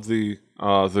still love the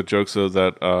jokes of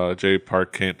that Jay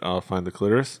Park can't find the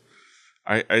clitoris.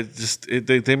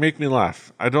 They make me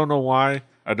laugh. I don't know why.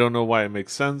 I don't know why it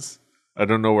makes sense. I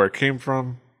don't know where it came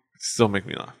from. It still make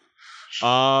me laugh.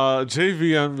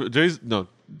 JV's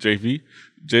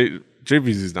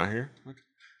not here.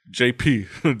 Jay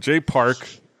Park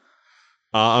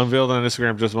unveiled on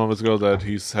Instagram just moments ago that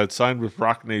he's had signed with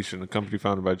Rock Nation, a company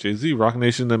founded by Jay-Z. Rock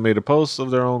Nation then made a post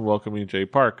of their own welcoming Jay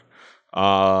Park.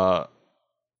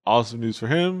 Awesome news for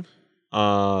him.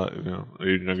 You're gonna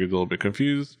get a little bit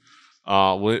confused.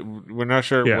 We're not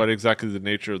sure what exactly the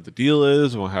nature of the deal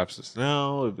is and what happens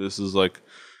now. If this is like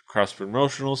cross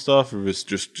promotional stuff, or if it's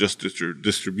just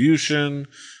distribution,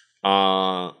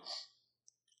 or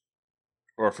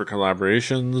for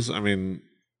collaborations. I mean,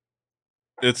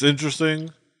 it's interesting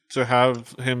to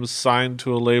have him signed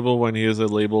to a label when he is a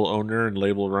label owner and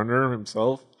label runner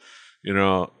himself.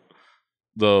 Though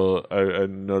I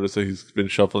noticed that he's been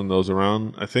shuffling those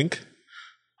around, I think.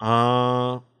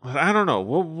 I don't know.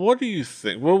 What do you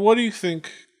think? Well, what do you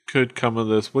think could come of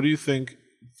this? What do you think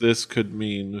this could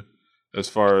mean as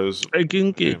far as... I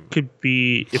think it could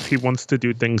be, if he wants to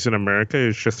do things in America,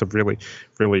 it's just a really,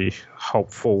 really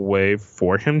helpful way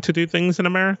for him to do things in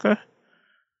America.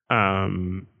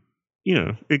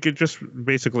 It could just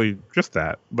basically just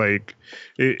that. Like,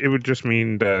 it would just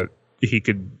mean that he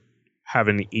could have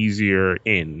an easier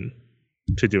in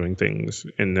to doing things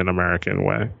in an American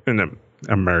way.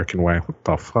 What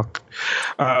the fuck?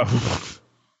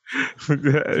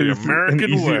 The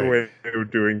American way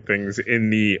of doing things in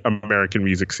the American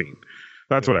music scene.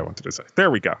 That's what I wanted to say. There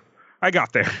we go. I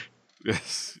got there.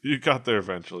 Yes, you got there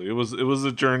eventually. It was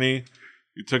a journey.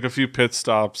 You took a few pit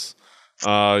stops.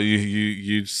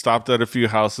 You stopped at a few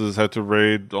houses, had to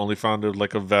raid, only found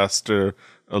like a vest or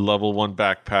a level 1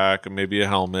 backpack and maybe a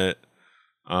helmet.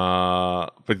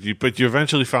 But you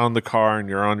eventually found the car and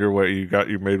you're on your way.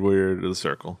 You made way to the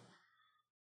circle.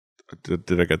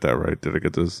 Did I get that right? Did I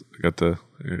get this? I got that.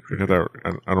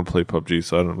 I don't play PUBG,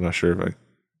 so I'm not sure if I.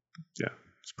 Yeah,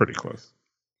 it's pretty close.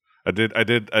 I did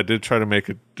try to make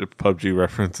a PUBG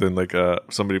reference in like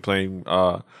somebody playing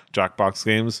Jackbox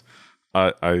games.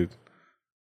 I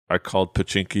called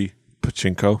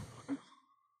Pachinko.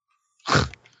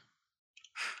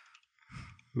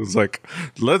 It's like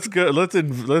let's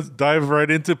dive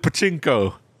right into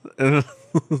pachinko, and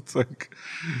it's like,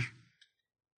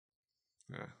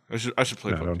 yeah, I should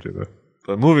play. No, don't do that.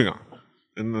 But moving on,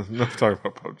 and enough talking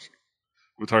about PUBG.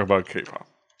 We're talking about K-pop.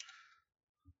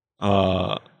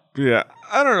 But yeah,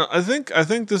 I don't know. I think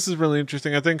this is really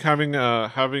interesting. I think having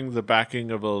the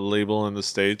backing of a label in the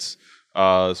States,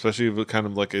 especially if it kind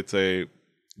of like it's a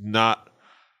not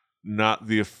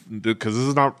the because this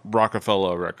is not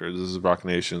Rockefeller Records, this is Rock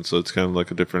Nation, so it's kind of like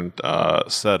a different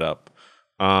setup.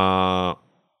 But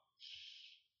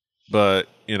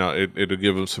you know, it'll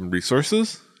give them some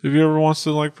resources if he ever wants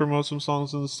to like promote some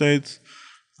songs in the States.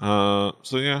 So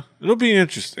yeah, it'll be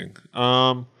interesting.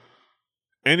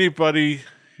 Anybody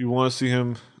you want to see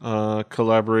him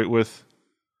collaborate with?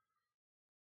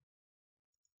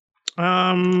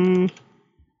 Other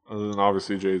than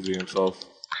obviously Jay-Z himself.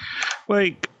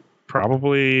 Like,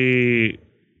 probably.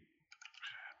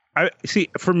 I see,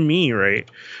 for me, right?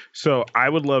 So I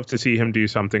would love to see him do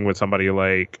something with somebody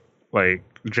like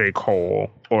J. Cole,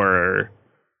 or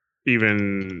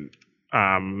even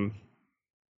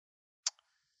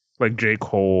like J.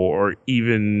 Cole, or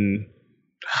even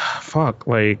fuck,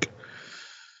 like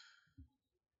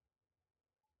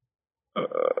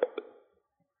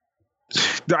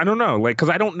I don't know, like, because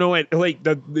I don't know it. Like,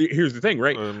 here's the thing,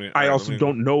 right? I also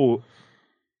don't know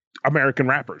American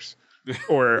rappers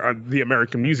or the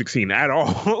American music scene at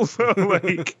all. So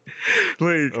like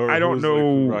I don't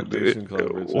know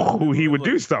who he would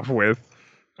do stuff with.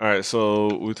 All right,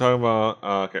 so we're talking about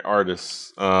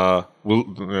artists. Let's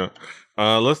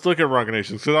look at Rock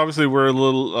Nation, because obviously we're a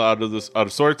little out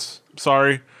of sorts.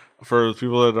 Sorry for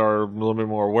people that are a little bit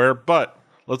more aware, but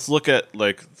let's look at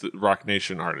like the Rock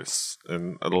Nation artists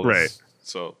and right.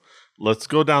 So let's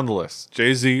go down the list.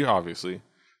 Jay-Z, obviously.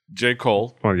 J.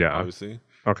 Cole, yeah, obviously.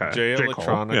 Okay. Jay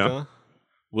Electronica, yeah.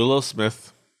 Willow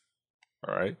Smith.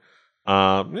 All right.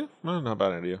 Yeah, well, not a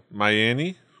bad idea.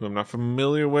 Miami, who I'm not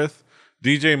familiar with.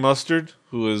 DJ Mustard,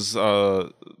 who's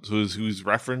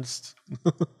referenced.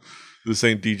 This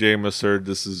ain't DJ Mustard.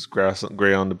 This is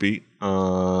Gray on the Beat.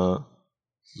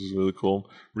 This is really cool.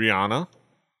 Rihanna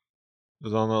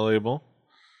is on the label.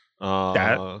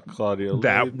 Claudia.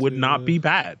 That would not be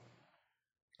bad.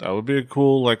 That would be a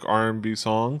cool like R&B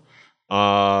song.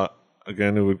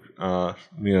 Again, it would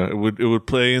it would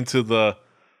play into the,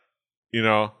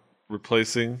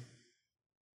 replacing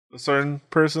a certain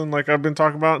person like I've been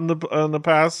talking about in the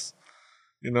past.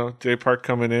 Jay Park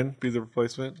coming in, be the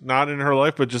replacement, not in her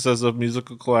life, but just as a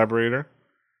musical collaborator.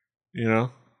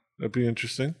 That'd be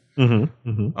interesting.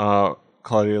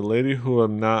 Claudia Lady, who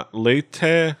I'm not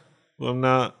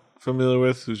familiar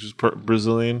with, who's just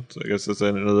Brazilian, so I guess that's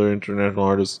another international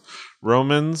artist.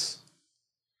 Romans,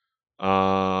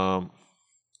 who's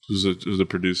a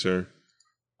producer.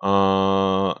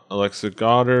 Alexa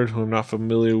Goddard, who I'm not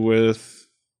familiar with,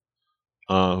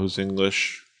 who's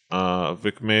English.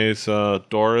 Vic Mesa,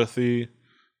 Dorothy,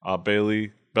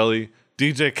 Belly,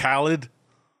 DJ Khaled,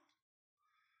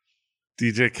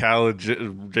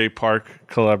 J Park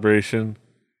collaboration.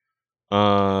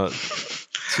 I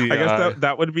guess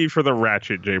that would be for the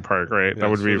Ratchet J Park, right? Yeah, that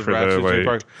would be for the J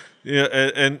Park. Yeah,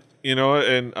 and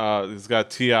it's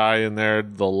got T.I. in there,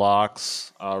 The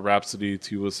Lox, Rhapsody,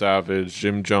 Tiwa Savage,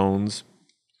 Jim Jones,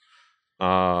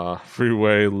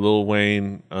 Freeway, Lil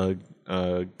Wayne,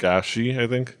 Gashi, I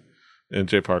think, and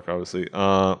J Park, obviously.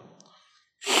 So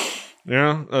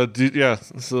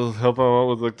help out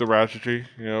with like the ratchetry,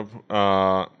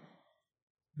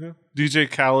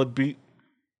 DJ Khaled beat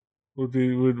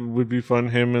would be fun.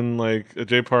 Him and like a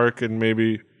J Park, and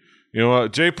maybe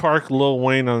J Park, Lil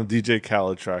Wayne on a DJ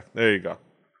Khaled track. There you go,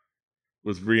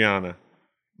 with Rihanna.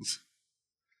 I'm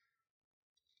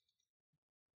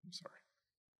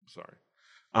sorry.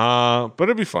 But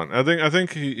it'd be fun. I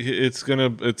think it's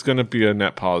gonna be a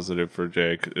net positive for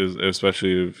Jake,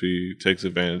 especially if he takes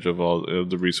advantage of all of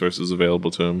the resources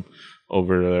available to him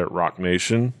over there at Rock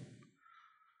Nation,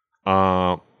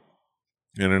 and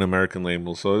an American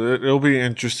label. So it'll be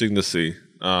interesting to see.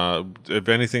 If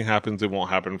anything happens, it won't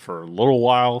happen for a little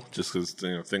while, just because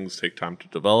things take time to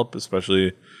develop,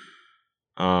 especially.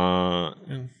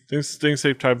 Things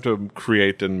take time to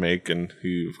create and make, and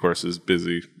he of course is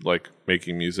busy like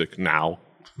making music now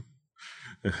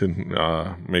and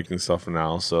making stuff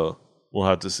now, so we'll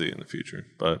have to see in the future,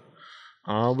 but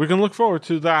we can look forward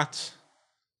to that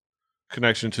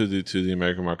connection to the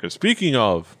American market. Speaking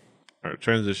of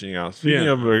transitioning out,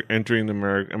 of entering the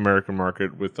American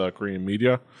market with Korean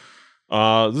media,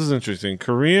 this is interesting.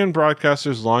 Korean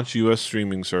broadcasters launch U.S.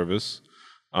 streaming service,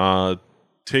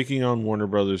 taking on Warner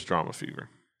Brothers Drama Fever.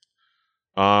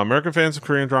 American fans of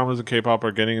Korean dramas and K-pop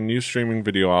are getting a new streaming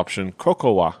video option,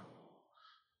 Kokowa.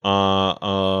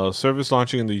 A service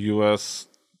launching in the U.S.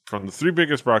 from the three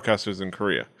biggest broadcasters in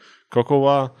Korea.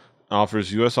 Kokowa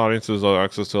offers U.S. audiences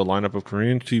access to a lineup of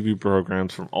Korean TV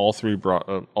programs from all three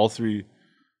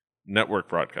network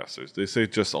broadcasters. They say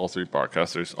just all three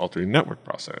broadcasters, all three network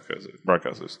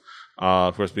broadcasters.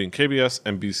 Of course, being KBS,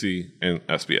 NBC, and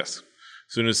SBS.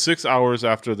 Soon as 6 hours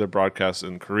after their broadcast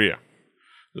in Korea.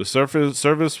 The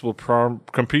service will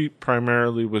compete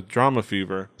primarily with Drama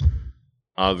Fever,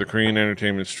 the Korean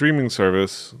entertainment streaming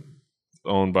service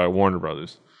owned by Warner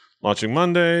Brothers. Launching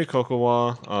Monday,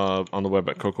 Kokowa on the web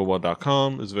at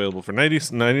kokowa.com is available for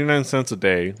 99 cents a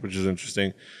day, which is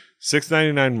interesting,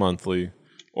 $6.99 monthly,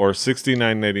 or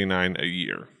 $69.99 a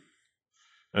year.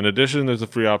 In addition, there's a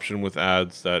free option with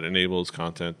ads that enables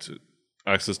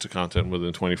access to content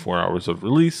within 24 hours of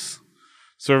release.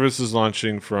 Service is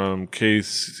launching from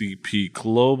KCP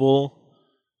Global,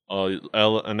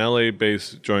 an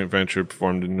LA-based joint venture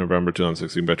formed in November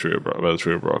 2016 by the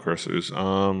trio broadcasters.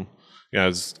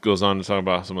 It goes on to talk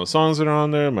about some of the songs that are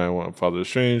on there. My Father is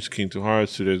Strange, King Two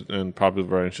Hearts, 2 days, and popular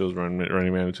variety shows Running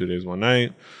Man in 2 Days, 1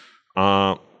 Night.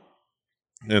 And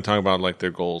talk about like their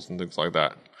goals and things like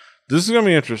that. This is gonna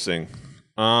be interesting.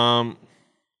 I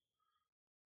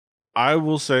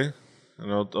will say,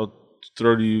 and I'll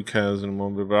throw to you, Kaz, in a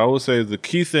moment, but I will say the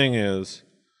key thing is,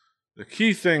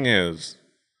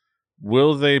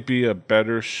 will they be a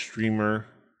better streamer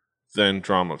than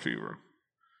Drama Fever?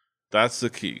 That's the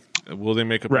key. Will they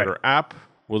make a better app?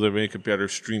 Will they make a better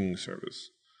streaming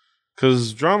service?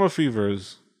 Because Drama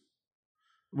Fevers,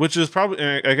 which is probably,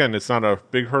 again, it's not a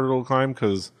big hurdle to climb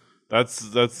because that's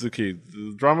the key.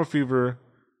 The Drama Fever,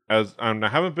 I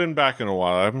haven't been back in a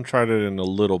while. I haven't tried it in a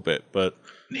little bit, but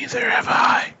neither have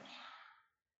I.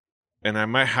 And I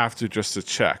might have to just to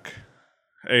check.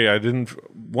 Hey,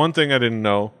 one thing I didn't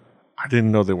know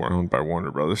they weren't owned by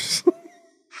Warner Brothers.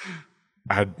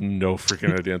 I had no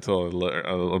freaking idea until I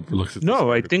looked at this.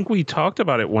 No, I think we talked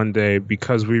about it one day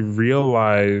because we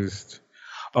realized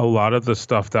a lot of the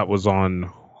stuff that was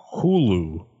on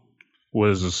Hulu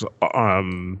was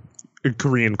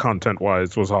Korean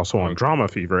content-wise was also on Drama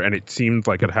Fever, and it seemed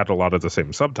like it had a lot of the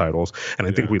same subtitles. And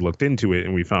I think we looked into it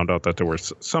and we found out that there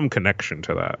was some connection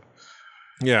to that.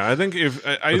 Yeah, I think if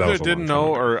I either didn't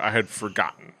know or I had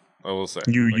forgotten, I will say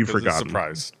you forgot.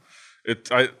 Surprised.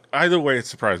 Either way, it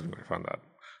surprised me when I found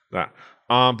that.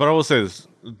 But I will say this: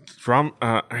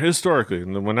 historically,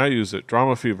 and when I use it,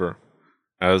 Drama Fever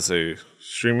as a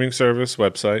streaming service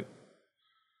website,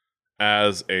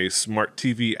 as a smart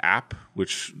TV app,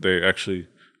 which they actually,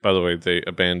 by the way, they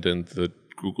abandoned the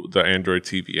Android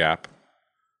TV app.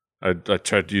 I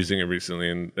tried using it recently,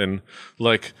 and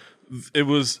like it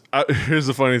was. Here's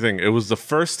the funny thing: it was the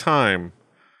first time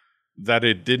that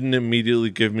it didn't immediately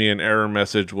give me an error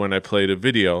message when I played a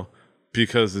video,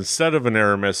 because instead of an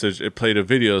error message, it played a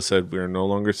video that said, "We are no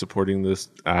longer supporting this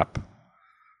app.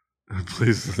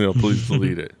 Please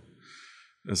delete it."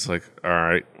 It's like, all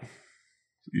right,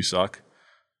 you suck.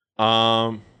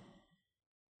 Yeah,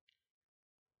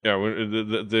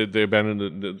 they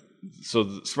abandoned so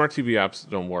the smart TV apps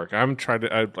don't work. I haven't tried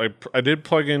it. I did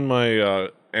plug in my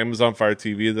Amazon Fire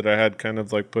TV that I had kind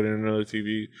of like put in another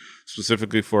TV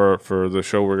specifically for the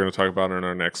show we're going to talk about in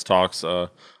our next talks,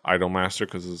 Idolmaster,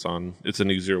 because it's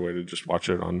an easier way to just watch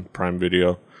it on Prime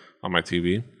Video on my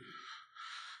TV.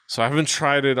 So I haven't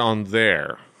tried it on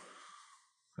there.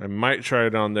 I might try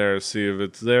it on there, see if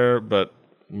it's there, but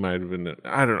might have been,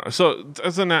 I don't know. So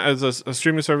as a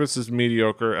streaming service, is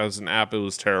mediocre. As an app, it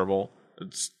was terrible.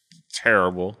 It's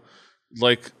terrible.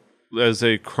 Like as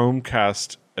a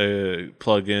Chromecast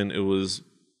plugin, it was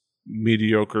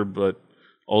mediocre, but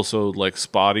also like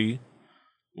spotty.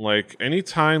 Like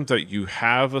anytime that you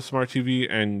have a smart TV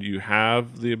and you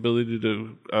have the ability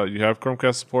to you have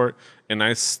Chromecast support, and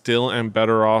I still am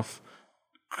better off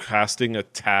casting a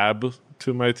tab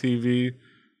to my TV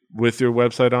with your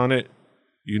website on it,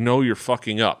 you know you're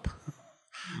fucking up.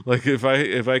 Like if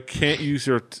I can't use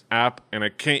your app and I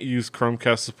can't use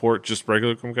Chromecast support, just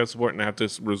regular Chromecast support, and I have to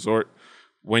resort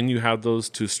when you have those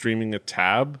to streaming a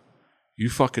tab, you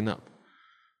fucking up.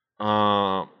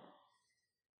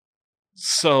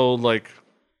 So like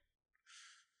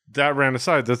that ran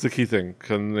aside. That's the key thing.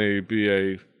 Can they be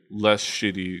a less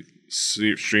shitty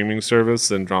streaming service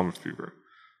than Drama Fever?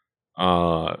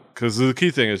 Because the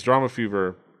key thing is Drama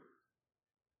Fever.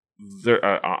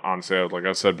 Honestly, like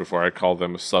I said before, I call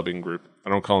them a subbing group. I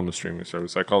don't call them a streaming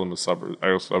service. I call them a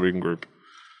subbing group.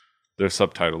 They're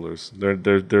subtitlers.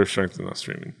 They're strength in not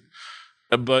streaming.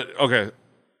 But okay,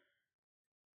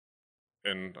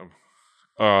 and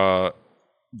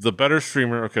the better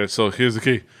streamer. Okay, so here's the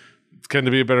key: can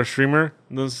to be a better streamer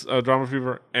than Drama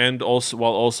Fever, and also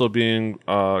while also being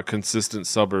consistent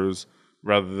subbers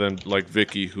rather than like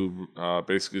Vicky, who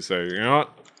basically say, you know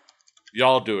what,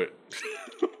 y'all do it,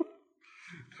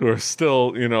 who are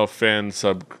still fan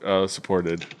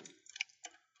supported.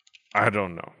 I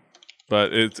don't know,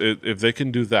 but if they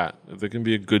can do that, if they can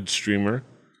be a good streamer,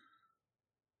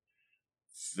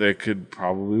 they could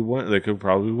probably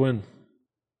win.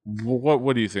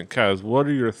 What do you think, Kaz? What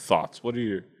are your thoughts? What are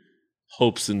your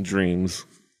hopes and dreams?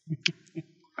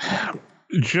 I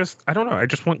don't know. I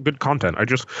just want good content. I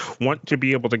just want to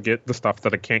be able to get the stuff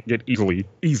that I can't get easily.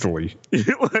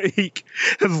 Like,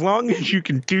 as long as you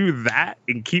can do that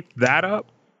and keep that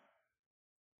up.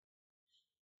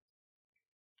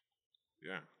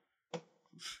 Yeah.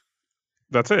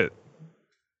 That's it.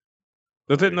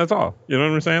 That's it and that's all. You know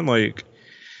what I'm saying? Like,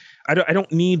 I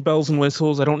don't need bells and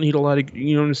whistles. I don't need a lot of,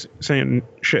 you know what I'm saying?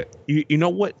 Shit. You know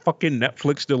what fucking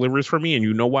Netflix delivers for me? And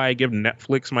you know why I give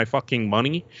Netflix my fucking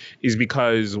money? Is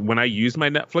because when I use my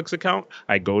Netflix account,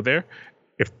 I go there.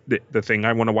 If the thing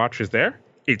I want to watch is there,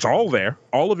 it's all there.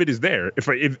 All of it is there. If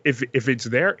it's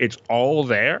there, it's all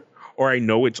there. Or I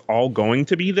know it's all going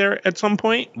to be there at some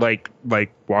point, like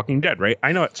Walking Dead, right?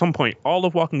 I know at some point all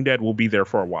of Walking Dead will be there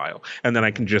for a while, and then I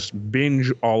can just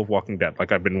binge all of Walking Dead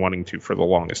like I've been wanting to for the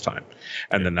longest time,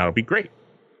 and then that'll be great,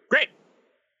 right?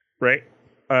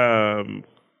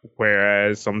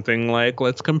 Whereas something like,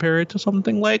 let's compare it to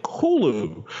something like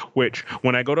Hulu, which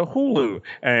when I go to Hulu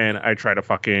and I try to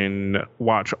fucking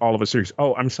watch all of a series,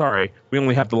 oh, I'm sorry, we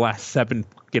only have the last 7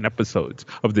 fucking episodes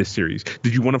of this series.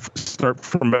 Did you want to start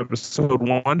from episode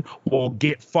 1? Well,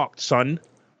 get fucked, son,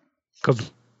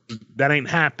 because that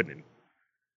ain't happening.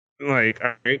 Like,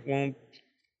 all right, well,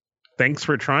 thanks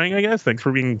for trying, I guess. Thanks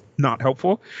for being not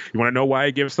helpful. You want to know why I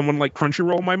give someone like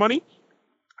Crunchyroll my money?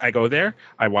 I go there,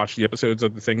 I watch the episodes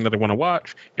of the thing that I want to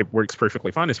watch. It works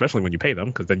perfectly fine, especially when you pay them,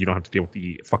 because then you don't have to deal with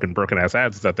the fucking broken ass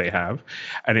ads that they have.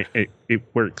 And it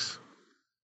works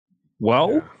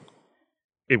well. Yeah.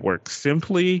 It works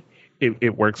simply.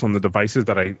 It works on the devices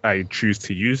that I choose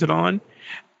to use it on.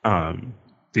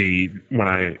 It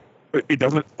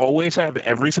doesn't always have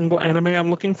every single anime I'm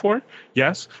looking for,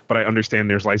 yes, but I understand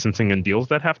there's licensing and deals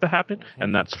that have to happen,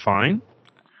 and that's fine.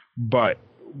 But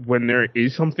when there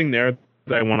is something there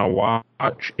that I want to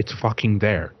watch, it's fucking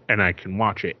there, and I can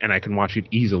watch it, and I can watch it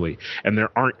easily, and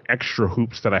there aren't extra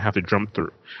hoops that I have to jump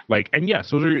through. Like, and yes,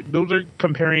 those are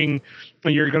comparing.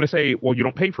 You're gonna say, well, you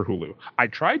don't pay for Hulu. I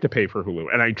tried to pay for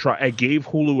Hulu, and I gave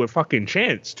Hulu a fucking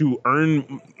chance to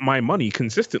earn my money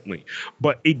consistently,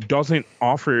 but it doesn't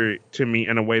offer it to me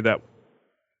in a way that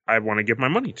I want to give my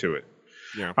money to it.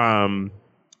 Yeah.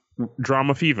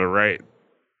 Drama Fever, right?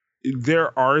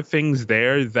 There are things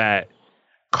there that,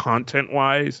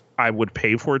 content-wise, I would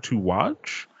pay for to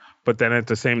watch, but then at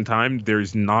the same time,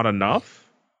 there's not enough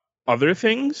other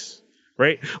things,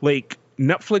 right? Like,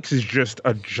 Netflix is just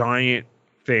a giant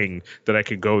thing that I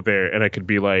could go there and I could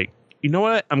be like, you know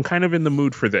what? I'm kind of in the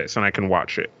mood for this, and I can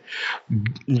watch it.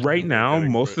 Right now,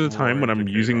 most of the time when I'm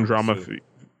using Drama,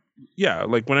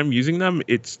 like when I'm using them,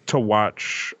 it's to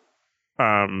watch,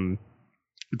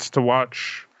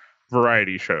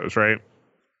 variety shows, right?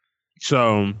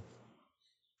 So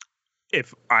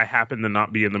if I happen to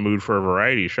not be in the mood for a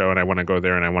variety show and I want to go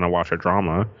there and I want to watch a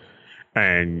drama,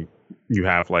 and you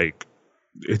have like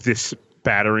this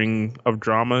battering of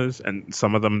dramas, and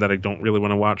some of them that I don't really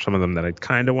want to watch, some of them that I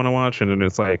kind of want to watch, and then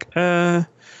it's like,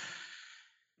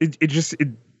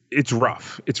 it's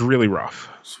rough. It's really rough.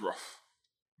 It's rough.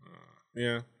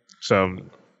 Yeah. So it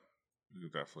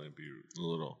could definitely be a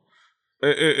little.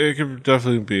 It could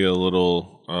definitely be a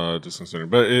little disconcerting,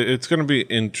 but it's going to be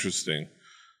interesting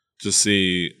to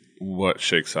see what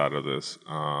shakes out of this,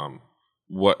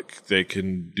 what they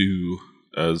can do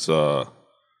as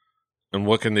and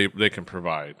what can they can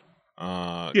provide.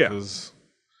 Because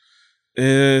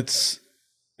it's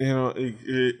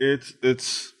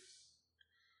it's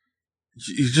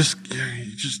you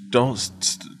just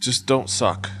don't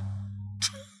suck.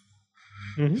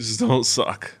 Mm-hmm. Just don't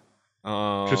suck.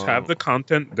 Just have the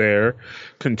content there.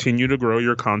 Continue to grow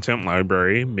your content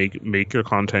library. Make your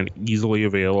content easily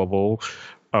available.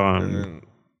 Don't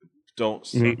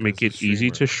make it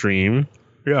easy to stream.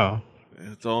 Yeah.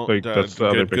 Don't like, that's the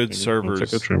other good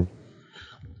servers.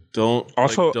 Don't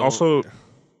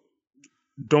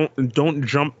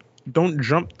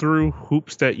jump through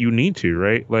hoops that you need to,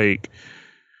 right? Like,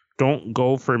 don't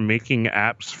go for making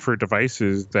apps for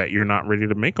devices that you're not ready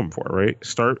to make them for, right?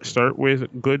 Start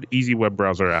with good, easy web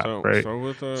browser app, right?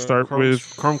 Start with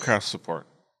Chromecast support.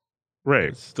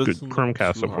 Right. Good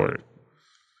Chromecast support.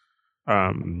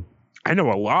 I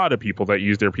know a lot of people that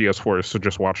use their PS4s to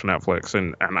just watch Netflix,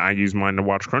 and I use mine to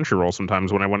watch Crunchyroll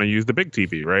sometimes when I want to use the big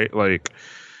TV, right? Like,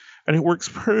 and it works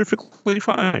perfectly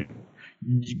fine.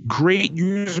 Great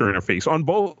user interface on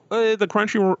both. The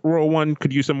Crunchyroll one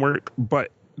could use some work,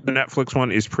 but the Netflix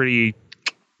one is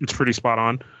it's pretty spot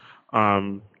on.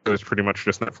 It's pretty much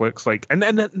just Netflix. Like, and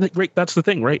then right, that's the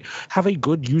thing, right? Have a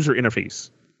good user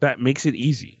interface that makes it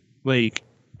easy. Like,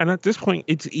 and at this point,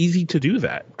 it's easy to do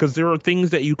that because there are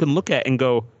things that you can look at and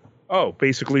go, oh,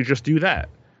 basically just do that.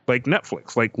 Like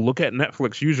Netflix, like look at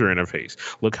Netflix user interface.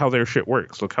 Look how their shit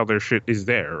works. Look how their shit is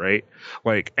there, right?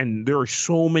 Like, and there are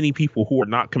so many people who are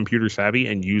not computer savvy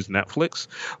and use Netflix,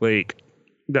 like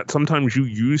that sometimes you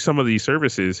use some of these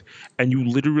services and you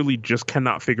literally just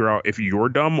cannot figure out if you're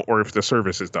dumb or if the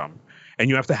service is dumb. And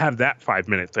you have to have that 5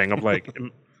 minute thing of like,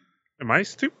 am I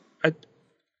stupid?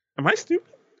 Am I stupid?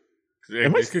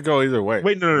 It could go either way.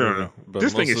 Wait, no. But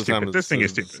This thing is stupid. This thing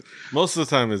is stupid. Most of the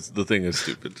time, the thing is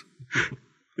stupid.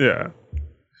 Yeah.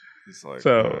 It's like,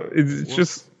 so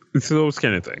it's those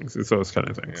kind of things. It's those kind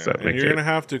of things. Yeah. And you're going to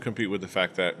have to compete with the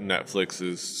fact that Netflix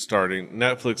is starting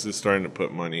to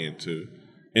put money into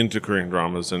Korean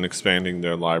dramas and expanding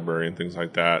their library and things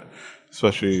like that,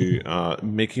 especially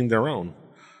making their own,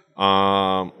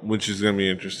 which is going to be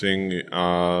interesting,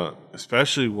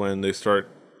 especially when they start,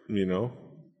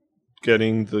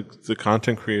 getting the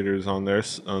content creators on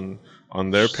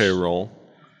their payroll,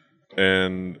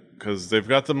 and because they've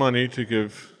got the money to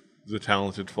give the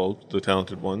talented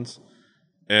ones,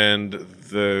 and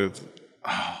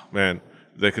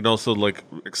they can also like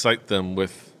excite them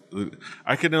with.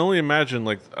 I can only imagine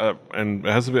and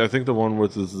it has to be. I think the one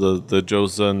with the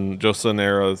Joseon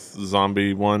era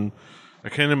zombie one. I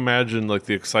can't imagine like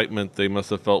the excitement they must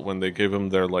have felt when they gave them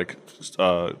their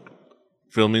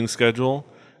filming schedule.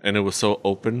 And it was so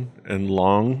open and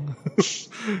long.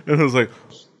 And it was like,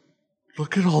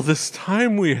 look at all this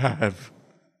time we have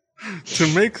to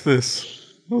make this.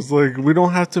 I was like, we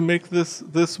don't have to make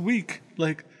this week.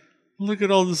 Like, look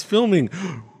at all this filming.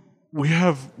 We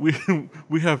have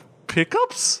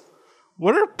pickups?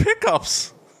 What are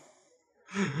pickups?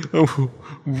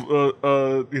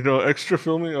 Extra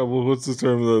filming? What's the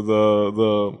term?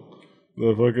 The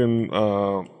fucking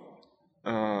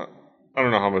I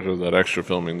don't know how much of that extra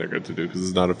filming they're going to do because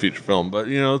it's not a feature film. But,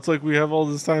 it's like we have all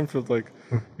this time for,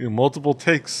 multiple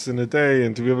takes in a day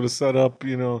and to be able to set up,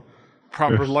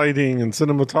 proper lighting and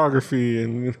cinematography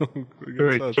and,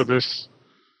 Wait, so there's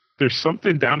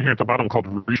something down here at the bottom called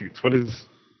reshoots. What is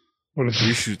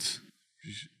reshoots?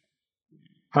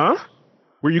 Huh?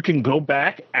 Where you can go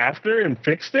back after and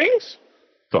fix things?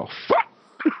 The fuck?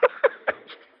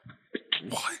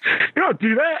 What? You don't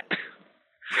do that.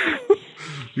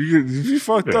 If you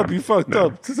fucked up, you fucked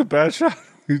up. This is a bad shot.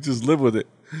 You just live with it.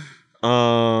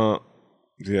 Yeah,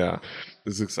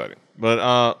 it's exciting. But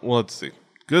well, let's see.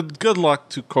 Good luck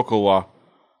to Kokowa.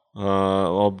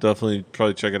 I'll definitely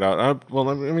probably check it out. The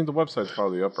website's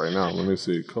probably up right now. Let me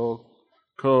see.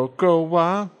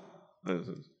 Kokowa.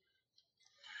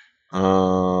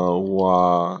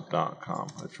 Wa.com.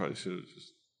 I probably should have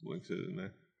just linked it in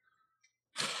there.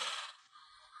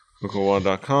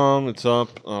 Kokowa.com, it's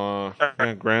up.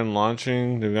 Grand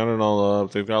launching. They've got it all up.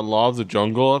 They've got Law of the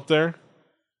Jungle up there.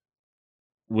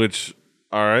 Which,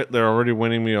 alright, they're already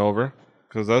winning me over.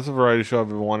 Because that's a variety show I've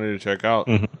been wanting to check out.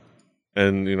 Mm-hmm.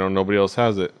 And, nobody else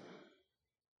has it.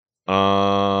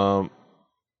 Yeah,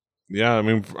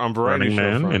 I'm variety Running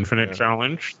show. Man, Infinite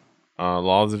Challenge.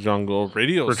 Law of the Jungle,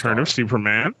 Return of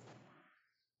Superman.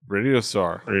 Radio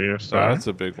Star. That's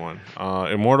a big one.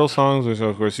 Immortal Songs, which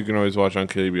of course you can always watch on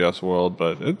KBS World,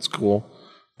 but it's cool.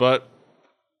 But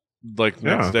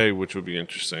next day, which would be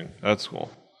interesting. That's cool.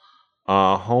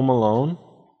 Home Alone.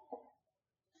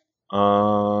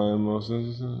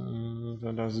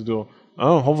 Fantastic Duel.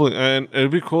 Oh, hopefully, and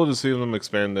it'd be cool to see them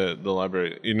expand the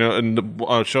library. And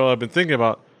the show I've been thinking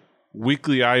about,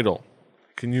 Weekly Idol.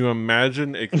 Can you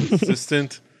imagine a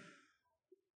consistent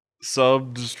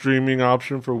sub streaming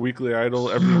option for Weekly Idol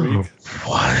every week?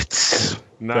 What?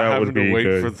 Not that having to wait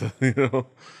good. For the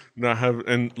not have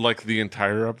and the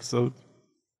entire episode,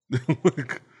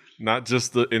 not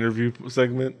just the interview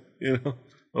segment,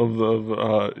 of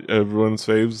everyone's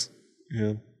faves.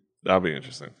 Yeah, that'll be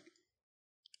interesting.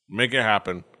 Make it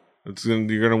happen.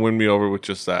 You're gonna win me over with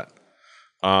just that.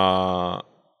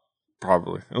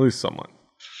 Probably at least somewhat.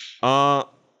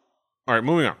 All right,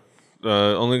 moving on.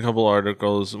 Only a couple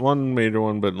articles, one major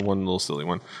one, but one little silly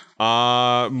one.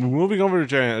 Moving over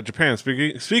to Japan.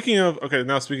 Speaking of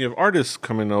artists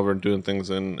coming over and doing things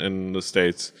in the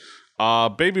States,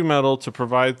 Baby Metal to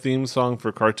provide theme song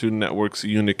for Cartoon Network's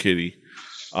Unikitty.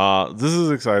 This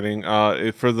is exciting.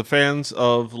 For the fans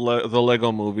of the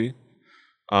Lego Movie,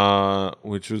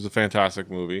 which was a fantastic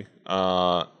movie.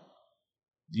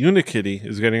 Unikitty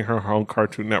is getting her own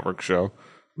Cartoon Network show,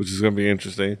 which is going to be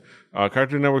interesting.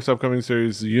 Cartoon Network's upcoming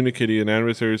series, Unikitty, an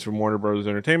animated series from Warner Bros.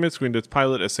 Entertainment, screened its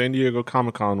pilot at San Diego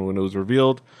Comic-Con when it was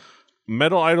revealed.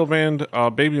 Metal idol band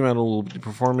Baby Metal will be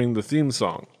performing the theme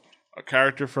song. A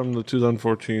character from the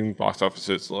 2014 box office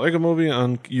hit The Lego Movie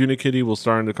on Unikitty will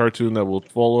star in the cartoon that will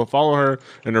follow her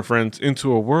and her friends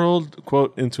into a world,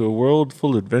 quote, into a world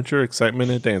full of adventure,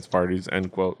 excitement, and dance parties,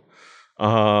 end quote.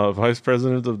 Vice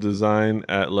President of Design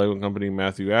at Lego Company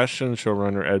Matthew Ashton,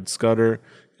 showrunner Ed Scudder,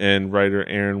 and writer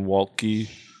Aaron Waltke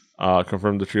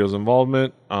confirmed the trio's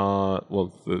involvement. Not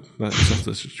just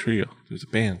this trio. There's a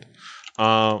band.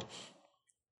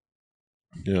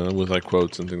 With like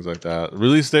quotes and things like that. The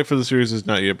release date for the series has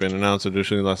not yet been announced.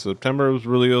 Additionally, last September, it was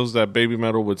revealed that Baby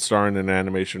Metal would star in an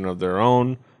animation of their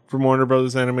own from Warner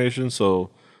Brothers Animation.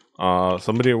 So,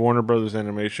 somebody at Warner Brothers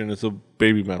Animation is a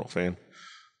Baby Metal fan.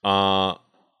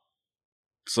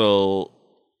 So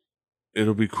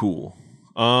it'll be cool.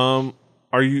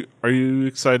 Are you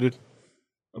excited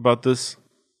about this,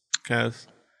 Kaz?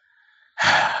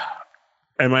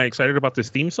 Am I excited about this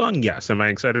theme song? Yes. Am I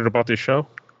excited about this show?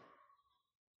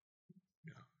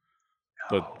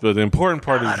 But the important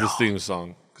part is this theme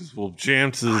song, because we'll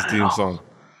jam to this theme song.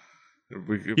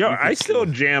 I still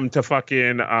jam to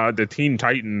fucking the Teen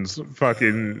Titans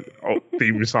fucking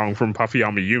theme song from Puffy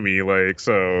Amiyumi.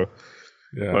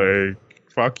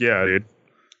 Fuck yeah, dude.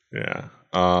 Yeah.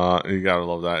 You gotta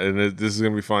love that. And this is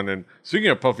gonna be fun. And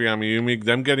speaking of Puffy Amiyumi,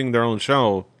 them getting their own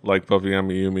show like Puffy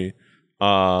Amiyumi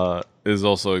is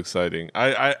also exciting.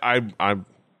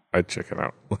 I'd check it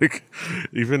out. Like,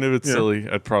 even if it's silly,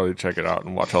 I'd probably check it out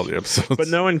and watch all the episodes. But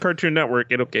knowing Cartoon Network,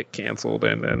 it'll get canceled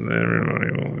and then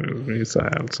everybody will be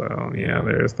sad. So, yeah,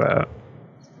 there's that.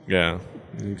 Yeah.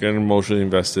 You get emotionally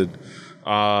invested,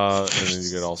 and then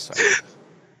you get all sad.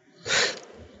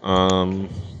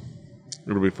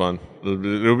 It'll be fun.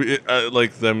 It'll be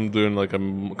like them doing like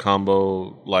a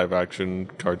combo live action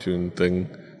cartoon thing.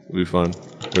 It'll be fun.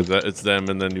 With that, it's them,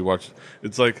 and then you watch.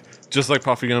 It's like just like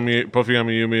Puffy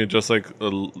Amiyumi, and just like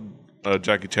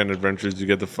Jackie Chan Adventures. You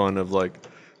get the fun of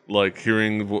like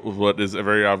hearing what is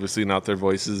very obviously not their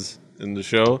voices in the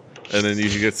show, and then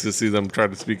you get to see them try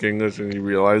to speak English, and you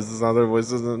realize it's not their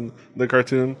voices in the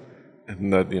cartoon,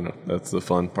 and that's the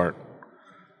fun part.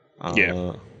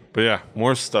 But yeah,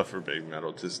 more stuff for Baby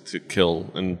Metal to kill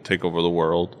and take over the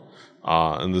world.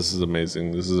 And this is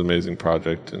amazing. This is an amazing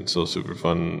project and so super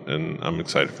fun. And I'm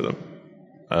excited for them.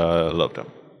 I love them.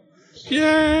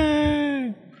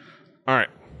 Yay! All right.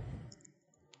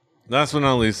 Last but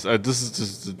not least, this is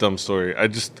just a dumb story.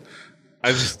 This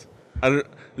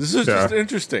is just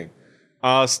interesting.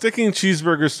 Sticking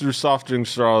cheeseburgers through soft drink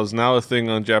straws now a thing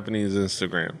on Japanese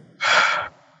Instagram.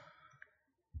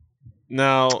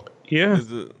 Now,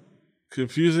 is it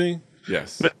confusing?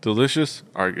 Yes. Delicious?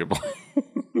 Arguable.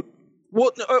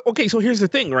 Well, okay, so here's the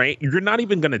thing, right? You're not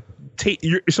even going to taste...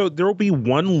 So there will be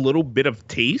one little bit of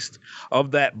taste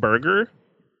of that burger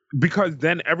because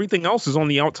then everything else is on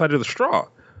the outside of the straw,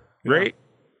 right?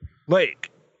 Yeah. Like,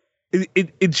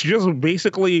 it's just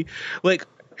basically... Like,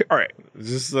 all right.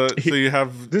 So you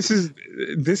have... This is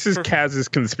Kaz's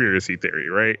conspiracy theory,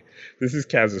 right? This is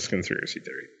Kaz's conspiracy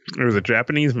theory. There was a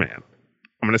Japanese man.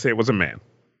 I'm going to say it was a man,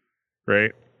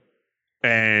 right?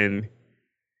 And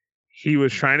he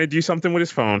was trying to do something with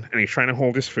his phone, and he's trying to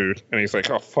hold his food, and he's like,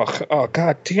 oh, fuck. Oh,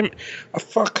 God damn it. Oh,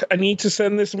 fuck. I need to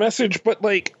send this message, but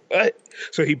like...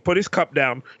 So he put his cup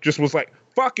down, just was like,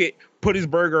 fuck it, put his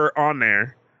burger on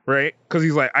there, right? Because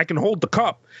he's like, I can hold the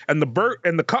cup, and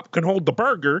the cup can hold the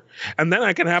burger, and then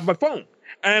I can have my phone.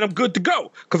 And I'm good to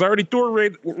go because I already threw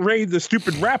away the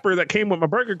stupid wrapper that came with my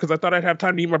burger because I thought I'd have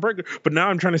time to eat my burger. But now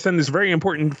I'm trying to send this very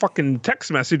important fucking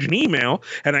text message and email,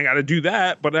 and I got to do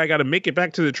that. But I got to make it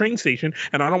back to the train station,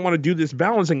 and I don't want to do this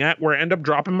balancing act where I end up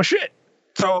dropping my shit.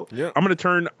 So I'm going to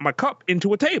turn my cup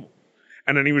into a table.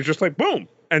 And then he was just like, boom.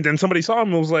 And then somebody saw him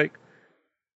and was like,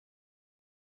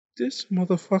 this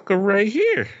motherfucker right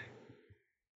here.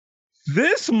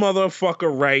 This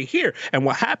motherfucker right here. And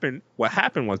what happened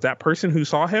was that person who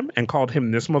saw him and called him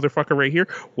this motherfucker right here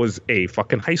was a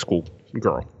fucking high school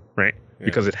girl, right? Yeah.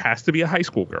 Because it has to be a high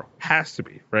school girl. Has to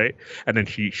be, right? And then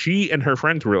she and her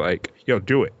friends were like, yo,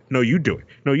 do it. No, you do it.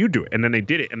 No, you do it. And then they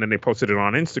did it, and then they posted it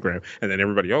on Instagram, and then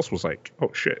everybody else was like,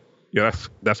 oh shit. Yeah,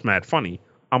 that's mad funny.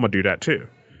 I'm gonna do that too.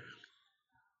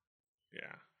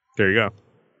 Yeah. There you go.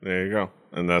 There you go.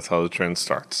 And that's how the trend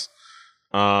starts.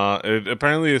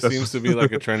 It seems to be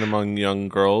like a trend among young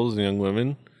girls and young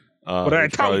women What did I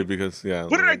It's tell probably you? because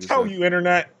What did I tell you,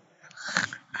 Internet?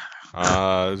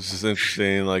 It's just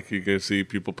interesting. Like you can see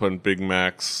people putting Big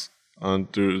Macs on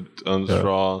the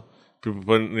straw. People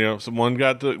putting, one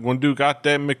dude got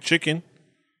that McChicken.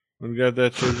 One got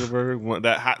that chicken burger.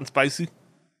 That hot and spicy.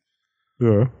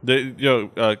 Yeah.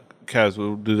 Kaz,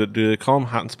 do they call them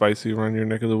hot and spicy around your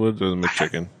neck of the woods, or the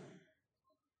McChicken?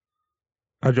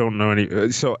 I don't know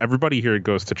any. So everybody here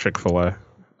goes to Chick-fil-A.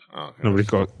 Okay, Nobody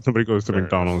goes to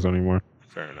McDonald's anymore.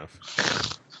 Fair enough.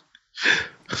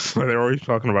 So they're always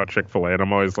talking about Chick-fil-A, and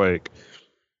I'm always like,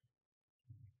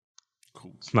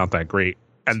 Cool. It's not that great.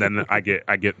 And then I get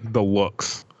the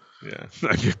looks. Yeah.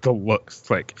 I get the looks.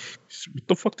 Like, what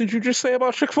the fuck did you just say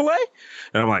about Chick-fil-A?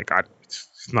 And I'm like,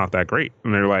 it's not that great.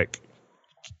 And they're like,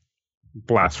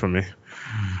 blasphemy.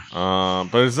 But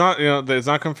it's not, it's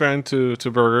not confined to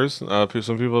burgers. Some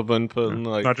people have been putting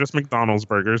like not just McDonald's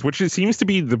burgers, which it seems to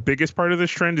be the biggest part of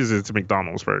this trend is it's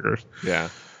McDonald's burgers. Yeah.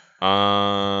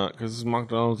 Because it's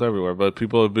McDonald's everywhere, but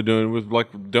people have been doing it with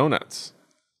like donuts,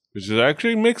 which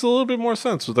actually makes a little bit more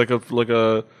sense with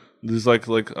these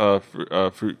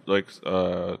fruit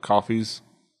coffees.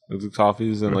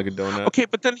 Coffees and like a donut. Okay,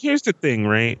 but then here's the thing,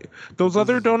 right? Those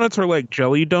other donuts are like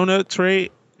jelly donuts,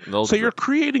 right? So you're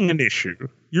creating an issue.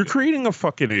 You're creating a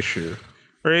fucking issue,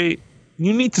 right?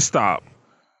 You need to stop.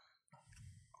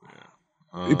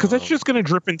 Because that's just going to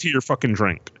drip into your fucking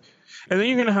drink. And then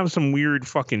you're going to have some weird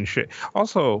fucking shit.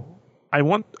 Also, I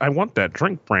want that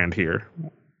drink brand here.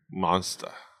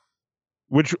 Monster.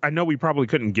 Which I know we probably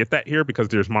couldn't get that here because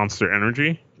there's Monster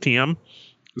Energy, TM.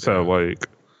 So, like...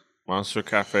 Monster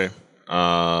Cafe. As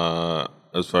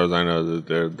far as I know,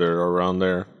 they're around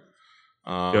there.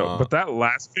 But that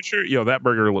last picture, that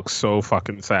burger looks so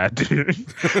fucking sad, dude.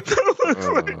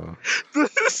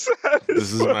 This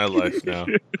is my life now.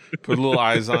 Put little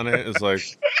eyes on it. It's like,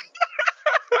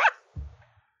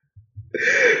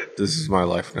 this is my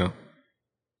life now.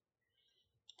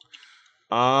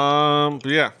 But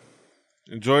yeah,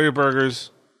 enjoy your burgers.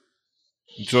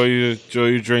 Enjoy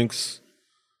your drinks.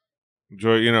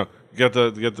 Enjoy, you get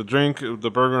the drink,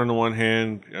 the burger on the one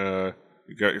hand.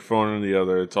 You got your phone on the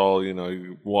other. It's all,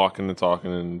 you're walking and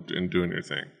talking and doing your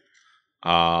thing.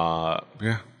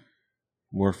 Yeah.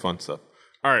 More fun stuff.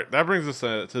 All right. That brings us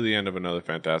to the end of another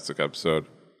fantastic episode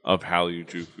of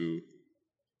Hallyu-Juku.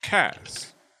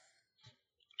 Kaz.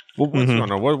 What's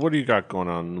going on? What do you got going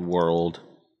on in the world?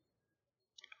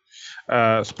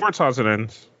 Sports Odds and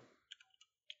Ends.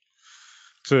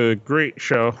 It's a great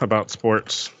show about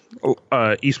sports.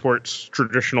 Esports,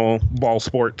 traditional ball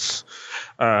sports,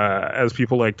 as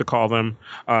people like to call them.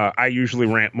 I usually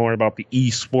rant more about the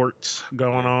esports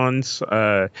going on.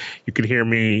 You could hear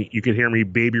me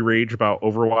baby rage about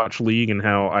Overwatch League and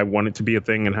how I want it to be a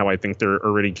thing and how I think they're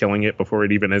already killing it before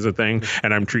it even is a thing.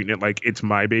 And I'm treating it like it's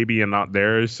my baby and not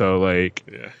theirs. So like,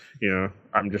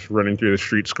 I'm just running through the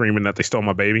street screaming that they stole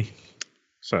my baby.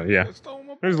 So yeah,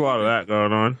 there's a lot of that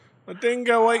going on. I didn't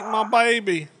go ate my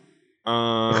baby.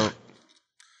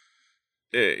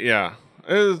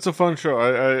 It's a fun show. I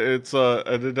did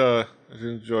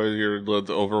enjoy the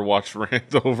Overwatch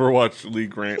rant, the Overwatch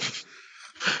League rant,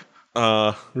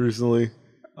 recently.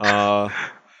 I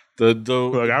was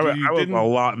a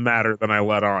lot madder than I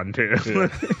let on too.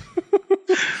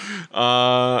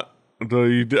 Yeah.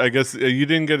 I guess you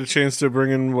didn't get a chance to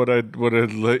bring in what I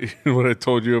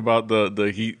told you about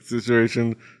the heat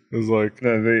situation. It was like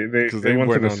no, they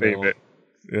wanted to save it.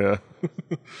 Yeah.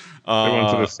 They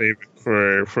wanted to save it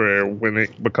for when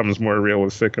it becomes more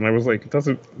realistic, and I was like, we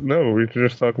should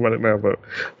just talk about it now.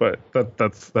 But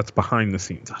that's behind the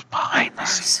scenes. That's behind the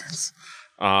scenes.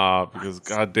 Because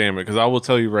God damn it, because I will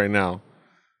tell you right now,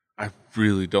 I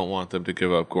really don't want them to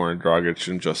give up Goran Dragic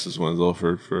and Justice Winslow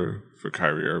for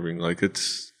Kyrie Irving. Like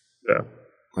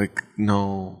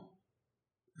no,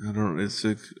 I don't. It's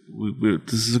like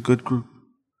this is a good group.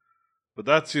 But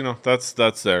that's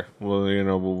that's there. Well,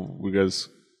 we guys,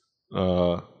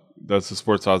 that's the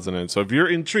Sports Odds and Ends. So if you're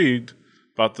intrigued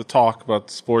about the talk about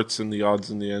the sports and the odds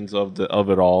and the ends of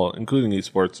it all, including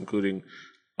esports, including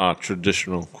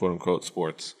traditional quote unquote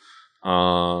sports,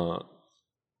 go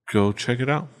check it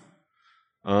out.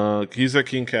 He's at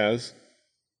King Kaz,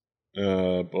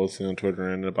 both on Twitter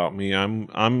and about me.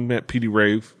 I'm at PD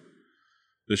Rave.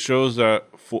 The show's at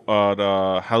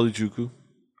Hallyu-Juku.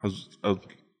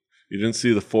 You didn't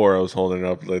see the 4 I was holding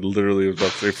up. I literally was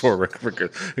about to say 4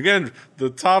 records. Again, the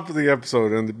top of the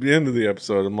episode and the end of the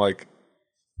episode, I'm like,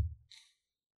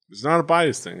 it's not a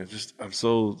bias thing. It's just I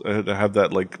have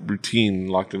that like routine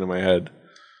locked into my head.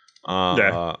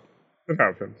 Yeah, it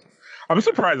happens. I'm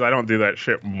surprised I don't do that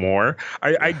shit more.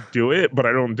 I do it, but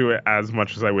I don't do it as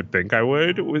much as I would think I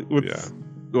would.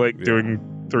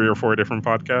 doing 3 or 4 different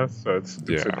podcasts. So it's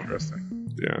Yeah. interesting.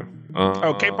 Yeah.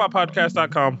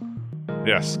 Kpoppodcast.com.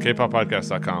 Yes,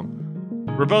 kpoppodcast.com.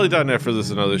 Rebelli.net for this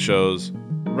and other shows.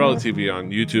 Rebelli TV on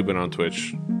YouTube and on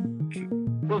Twitch.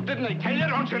 Well, didn't I tell you?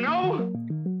 Don't you know?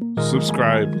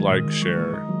 Subscribe, like,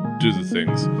 share, do the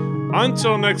things.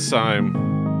 Until next time,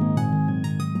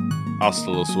 hasta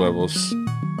los huevos.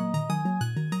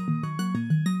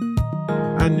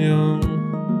 Annyeong.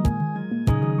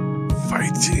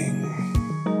 Fighting.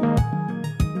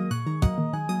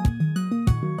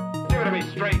 Give it to me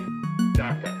straight,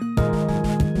 Doctor.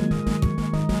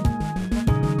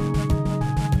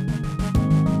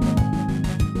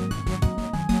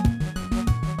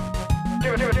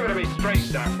 Give it to me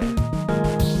straight, Doctor.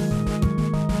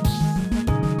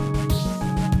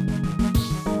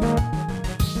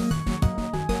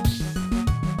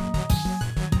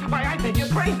 Why, I think you're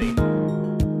crazy.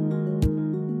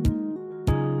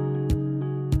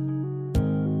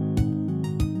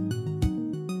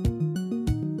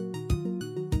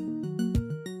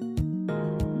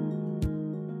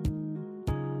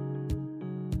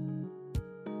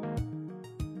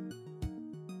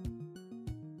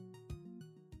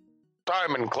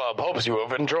 Diamond Club hopes you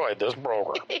have enjoyed this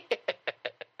program.